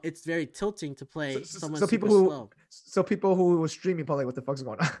 So it's very tilting to play someone so super people who slow. So people who were streaming probably what the fuck's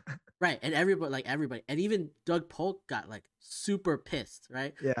going on. Right, and everybody, and even Doug Polk got like super pissed,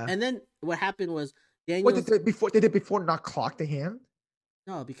 right? Yeah. And then what happened was Daniel. What did it before not clock the hand?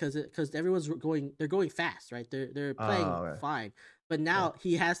 No, because everyone's going fast, right? They're playing fine. But now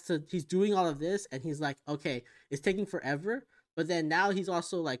he's doing all of this and he's like, okay, it's taking forever. But then now he's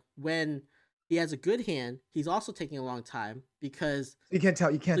also like, when he has a good hand, he's also taking a long time because you can't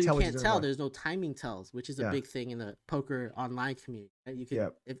tell. There's no timing tells, which is a big thing in the poker online community. Right? You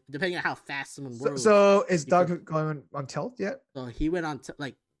can, depending on how fast someone moves. So is Doug going on tilt yet? So he went on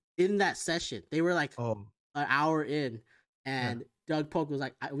like in that session. They were like an hour in, and Doug Polk was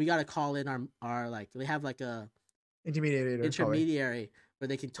like, "We got to call in our like they have like a intermediary where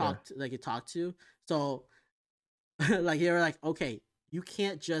they can talk. They can talk to. So like they were like, okay, you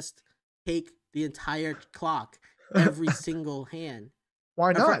can't just take the entire clock every single hand.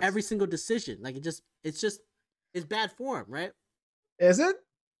 Why not? For every single decision. Like it's bad form, right? Is it?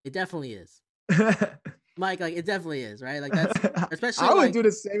 It definitely is. Mike, like it definitely is, right? Like that's especially I would do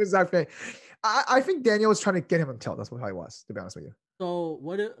the same exact thing. I think Daniel was trying to get him on tilt. That's what he was, to be honest with you.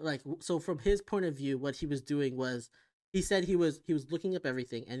 So from his point of view, what he was doing was he said he was looking up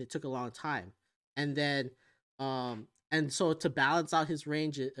everything and it took a long time. And then and so to balance out his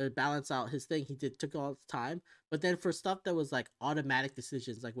range, balance out his thing, took all the time. But then for stuff that was like automatic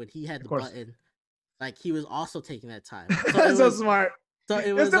decisions, like when he had the button, like he was also taking that time. So smart. So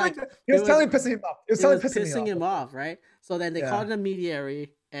it was like he was pissing him off. It was pissing him off, right? So then they called an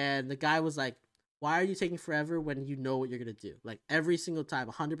intermediary, and the guy was like, "Why are you taking forever when you know what you're gonna do? Like every single time,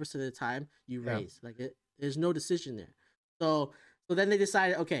 100% of the time, you raise. Like there's no decision there." So then they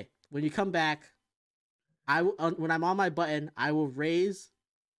decided, okay, when you come back, when I'm on my button, I will raise,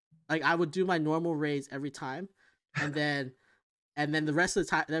 like I would do my normal raise every time, and then the rest of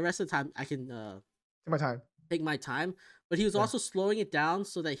the time I can take my time. But he was also slowing it down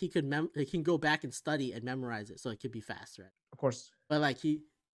so that he can go back and study and memorize it, so it could be faster. Right? Of course. But like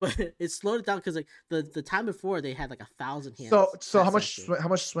but it slowed it down because like the time before they had like 1,000 hands. So how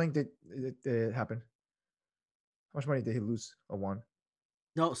much swing did it happen? How much money did he lose or won?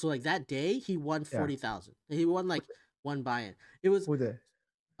 No, so like that day he won 40,000. He won like one buy-in. It was who did?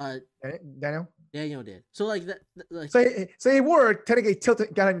 Daniel. Daniel did. So like that. Like, so he worked technically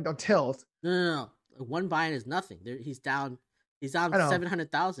got him on tilt. No. One buy-in is nothing. He's down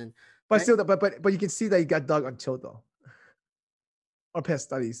 700,000. But right? Still, but you can see that he got Doug on tilt though. Or past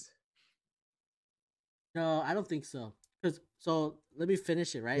studies. No, I don't think so. So let me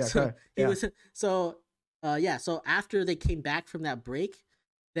finish it, right? Yeah, so he was so after they came back from that break,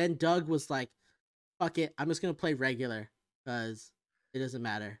 then Doug was like, fuck it, I'm just gonna play regular because it doesn't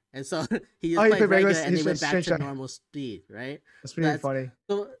matter. And so he just played regular and they went back to normal speed, right? That's pretty funny.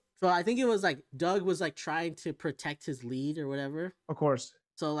 So I think it was like Doug was like trying to protect his lead or whatever. Of course.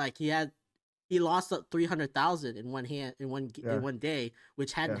 So like he lost 300,000 in one day,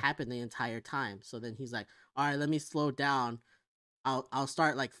 which hadn't happened the entire time. So then he's like, all right, let me slow down. I'll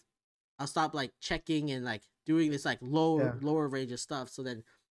stop like checking and like doing this like lower range of stuff. So then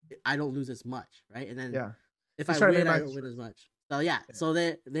I don't lose as much, right? And then if I win, I don't win as much. So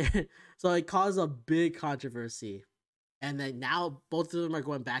so so it caused a big controversy. And then now both of them are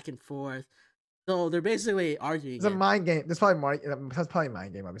going back and forth. So they're basically arguing. It's a mind game. That's probably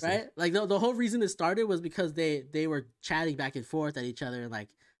mind game, obviously. Right? Like the whole reason it started was because they were chatting back and forth at each other and like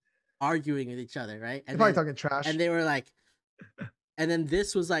arguing with each other, right? And probably talking trash. And they were like, and then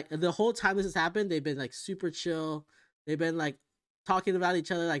this was like the whole time this has happened, they've been like super chill. They've been like talking about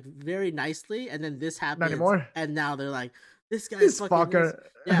each other like very nicely. And then this happened. Not anymore. And now they're like, this guy's fucker.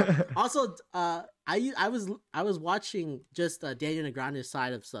 Yeah. Also, I was watching just Daniel Negreanu's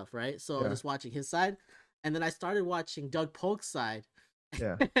side of stuff, right? So I was just watching his side, and then I started watching Doug Polk's side.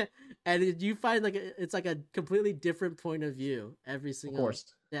 Yeah. And you find like it's like a completely different point of view every single. Of course.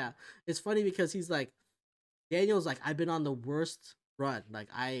 Yeah, it's funny because he's like, Daniel's like, I've been on the worst run. Like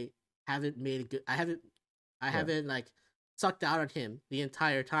I haven't made a good. I haven't like sucked out on him the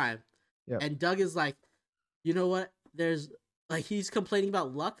entire time. Yeah. And Doug is like, you know what? There's like he's complaining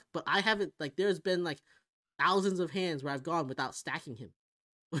about luck, but I haven't like there's been like thousands of hands where I've gone without stacking him,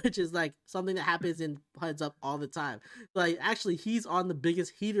 which is like something that happens in heads up all the time. Like actually he's on the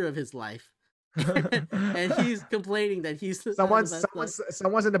biggest heater of his life and he's complaining that he's someone's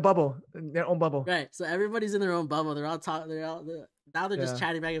in the bubble, in their own bubble. Right. So everybody's in their own bubble. They're all talking. Now they're just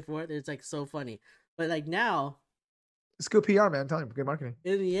chatting back and forth. It's like so funny. But like now, it's good PR, man. I'm telling you, good marketing.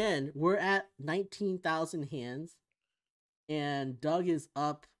 In the end, we're at 19,000 hands, and Doug is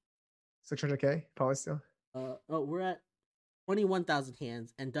up 600K, probably still. We're at 21,000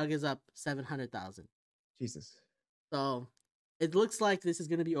 hands, and Doug is up 700,000. Jesus. So it looks like this is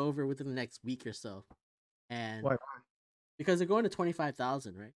going to be over within the next week or so. And why? Because they're going to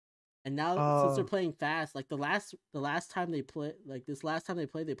 25,000, right? And now since they're playing fast, like the last time they played, like this last time they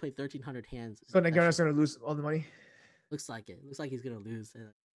played 1,300 hands. So Nagano's going to lose all the money. Looks like it. Looks like he's going to lose, and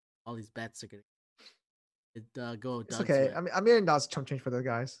all these bets are going to go. It's okay. Way. I mean, that's chump change for the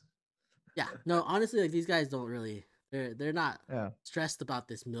guys. Yeah. No, honestly, like these guys don't really. They're not stressed about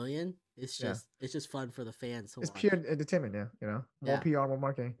this million. It's just fun for the fans. It's pure entertainment, more PR, more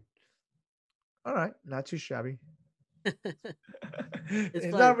marketing. All right, not too shabby. It's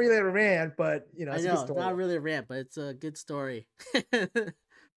not really a rant, but it's a good story. Not really a rant, but it's a good story.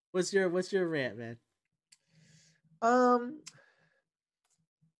 What's your rant, man? Let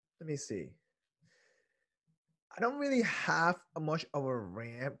me see. I don't really have much of a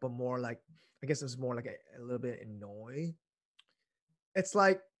rant, but more like, I guess it's more like a little bit annoying. It's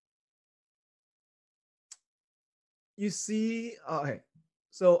like, you see, okay,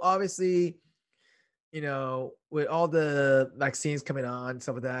 so obviously, with all the vaccines coming on,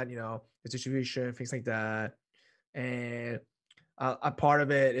 stuff like that, the distribution, things like that. And a part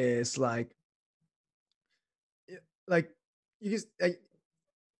of it is like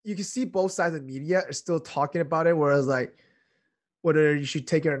you can see both sides of the media are still talking about it, whereas like whether you should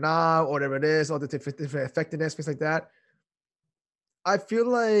take it or not, or whatever it is, all the different effectiveness, things like that. I feel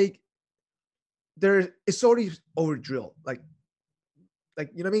like it's already over drilled. Like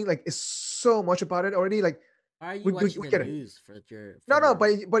you know what I mean? Like it's so much about it already. Like are you watching the news for your? No, but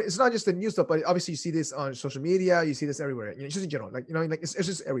it's not just the news stuff. But obviously, you see this on social media. You see this everywhere. It's just in general. Like like it's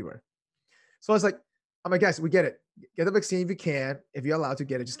just everywhere. So it's like, I'm like, guys, we get it. Get the vaccine if you can. If you're allowed to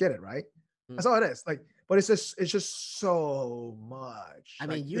get it, just get it. Right? Mm-hmm. That's all it is. Like, but it's just so much. I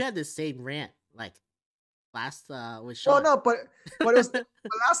mean, you had the same rant like last with Sean. Oh no, but it was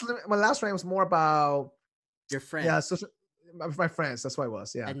my last rant was more about your friends. Yeah, my friends. That's what it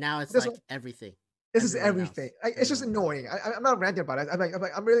was. Yeah. And now it's like everything. This is everything. It's just annoying. I'm not ranting about it.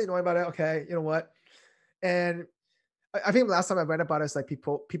 I'm really annoyed about it. Okay, you know what? And I think last time I read about it, it's like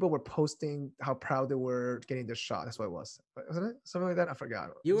people were posting how proud they were getting this shot. That's what it was. Wasn't it? Something like that? I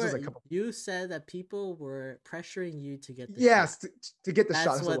forgot. You said that people were pressuring you to get the shot. To get the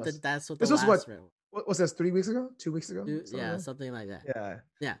shot. That's what this was. What was this? 3 weeks ago? 2 weeks ago? Something like that.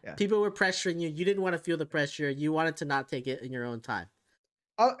 Yeah. People were pressuring you. You didn't want to feel the pressure. You wanted to not take it in your own time.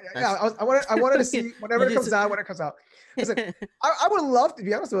 I wanted to see whenever it comes out. When it comes out, listen, I would love to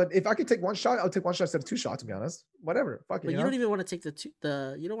be honest with you. If I could take one shot, I would take one shot instead of 2 shots. To be honest, whatever. Fuck it. But you don't even want to take you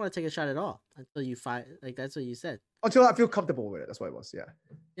don't want to take a shot at all until you find that's what you said. Until I feel comfortable with it. That's what it was. Yeah.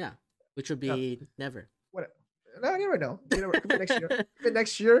 Yeah, which would be never. What? No, you never know. Could be next year.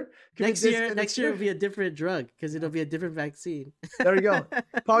 Next year. Next year will be a different drug because it'll be a different vaccine. There you go.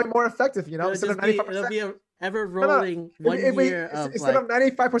 Probably more effective. Instead of 95%. It'll be a ever rolling 1 year of instead of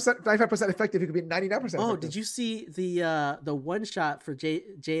 95% effective, it could be 99%. Oh, did you see the one shot for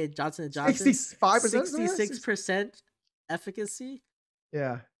J Johnson & Johnson? 66% efficacy.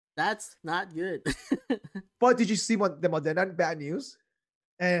 Yeah, that's not good. But did you see the Moderna bad news?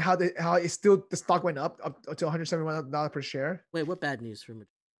 And how it's still, the stock went up to $171 per share. Wait, what bad news for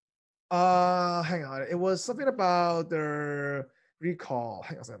Moderna? Hang on. It was something about their recall.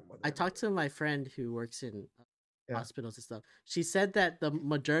 Hang on a second. I talked to my friend who works in hospitals and stuff. She said that the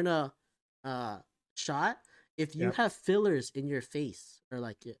Moderna shot, if you have fillers in your face or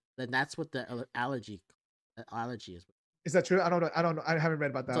then that's what the allergy is. Is that true? I don't know. I haven't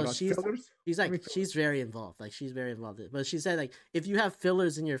read about that. So she's very involved. Like she's very involved. But she said like if you have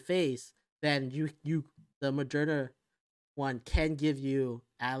fillers in your face, then the Moderna one can give you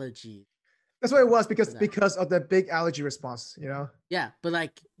allergies. That's what it was because of the big allergy response. Yeah, but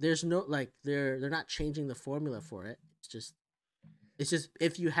like there's no they're not changing the formula for it. It's just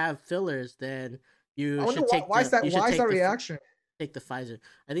if you have fillers, then you should take. Why is that reaction? Take the Pfizer.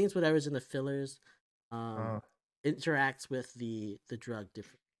 I think it's whatever's in the fillers. Interacts with the drug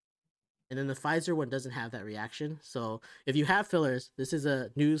differently. And then the Pfizer one doesn't have that reaction. So if you have fillers, this is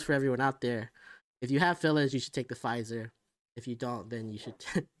a news for everyone out there. If you have fillers, you should take the Pfizer. If you don't, then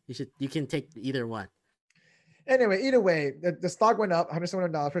you can take either one. Anyway, either way, the stock went up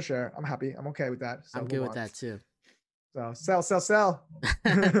 $171 per share. I'm happy. I'm okay with that. So I'm good with that too. So sell.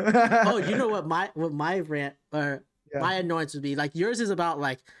 Oh, you know what my rant or my annoyance would be? Like yours is about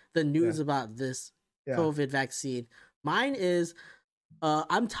like the news about this COVID vaccine. Mine is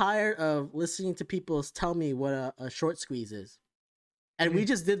I'm tired of listening to people tell me what a short squeeze is. And we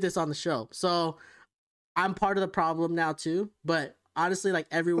just did this on the show. So I'm part of the problem now too. But honestly, like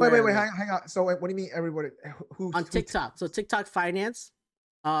everywhere. Wait, hang on. So what do you mean everybody? Who on TikTok. So TikTok Finance.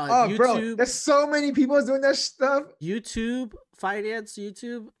 YouTube, bro, there's so many people doing that stuff. YouTube Finance,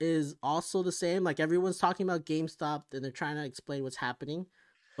 YouTube is also the same. Like everyone's talking about GameStop and they're trying to explain what's happening.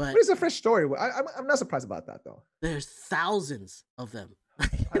 But it's a fresh story. I'm not surprised about that though. There's thousands of them.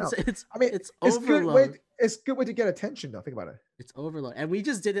 It's overload. It's a good way to get attention though. Think about it. It's overload. And we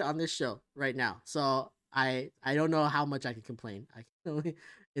just did it on this show right now. So I don't know how much I can complain.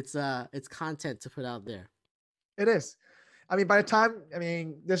 It's content to put out there. It is. I mean, by the time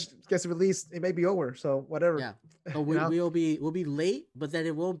this gets released, it may be over. So whatever. Yeah. But we'll be late, but then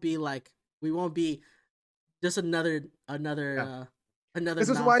it won't be like we won't be just another. This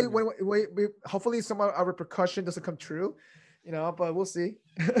is why we hopefully some of our repercussion doesn't come true, but we'll see.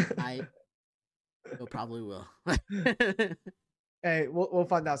 It probably will. Hey, we'll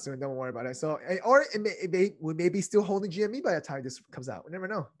find out soon. Don't worry about it. So, or we may be still holding GME by the time this comes out. We never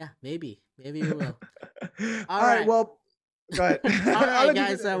know. Yeah, maybe we will. All right. Well, go ahead. All right,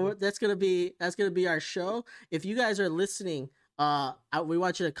 guys. That's gonna be our show. If you guys are listening, we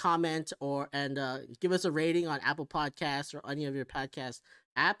want you to comment and give us a rating on Apple Podcasts or any of your podcast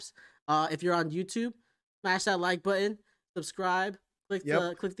apps. If you're on YouTube, smash that like button, subscribe, click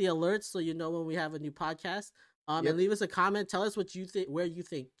the alerts so you know when we have a new podcast. And leave us a comment. Tell us what you think, where you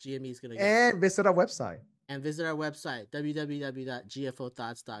think GME is gonna go. And visit our website.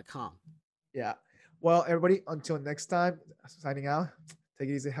 www.gfothoughts.com. Yeah. Well, everybody, until next time, signing out. Take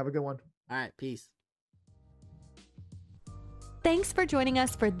it easy. Have a good one. All right. Peace. Thanks for joining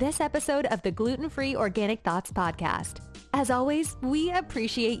us for this episode of the Gluten-Free Organic Thoughts podcast. As always, we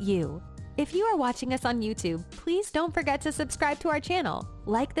appreciate you. If you are watching us on YouTube, please don't forget to subscribe to our channel,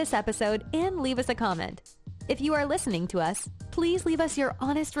 like this episode, and leave us a comment. If you are listening to us, please leave us your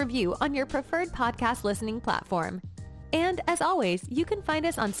honest review on your preferred podcast listening platform. And as always, you can find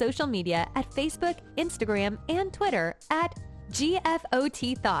us on social media at Facebook, Instagram, and Twitter at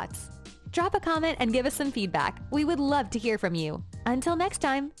GFOT Thoughts. Drop a comment and give us some feedback. We would love to hear from you. Until next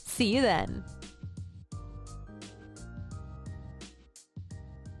time, see you then.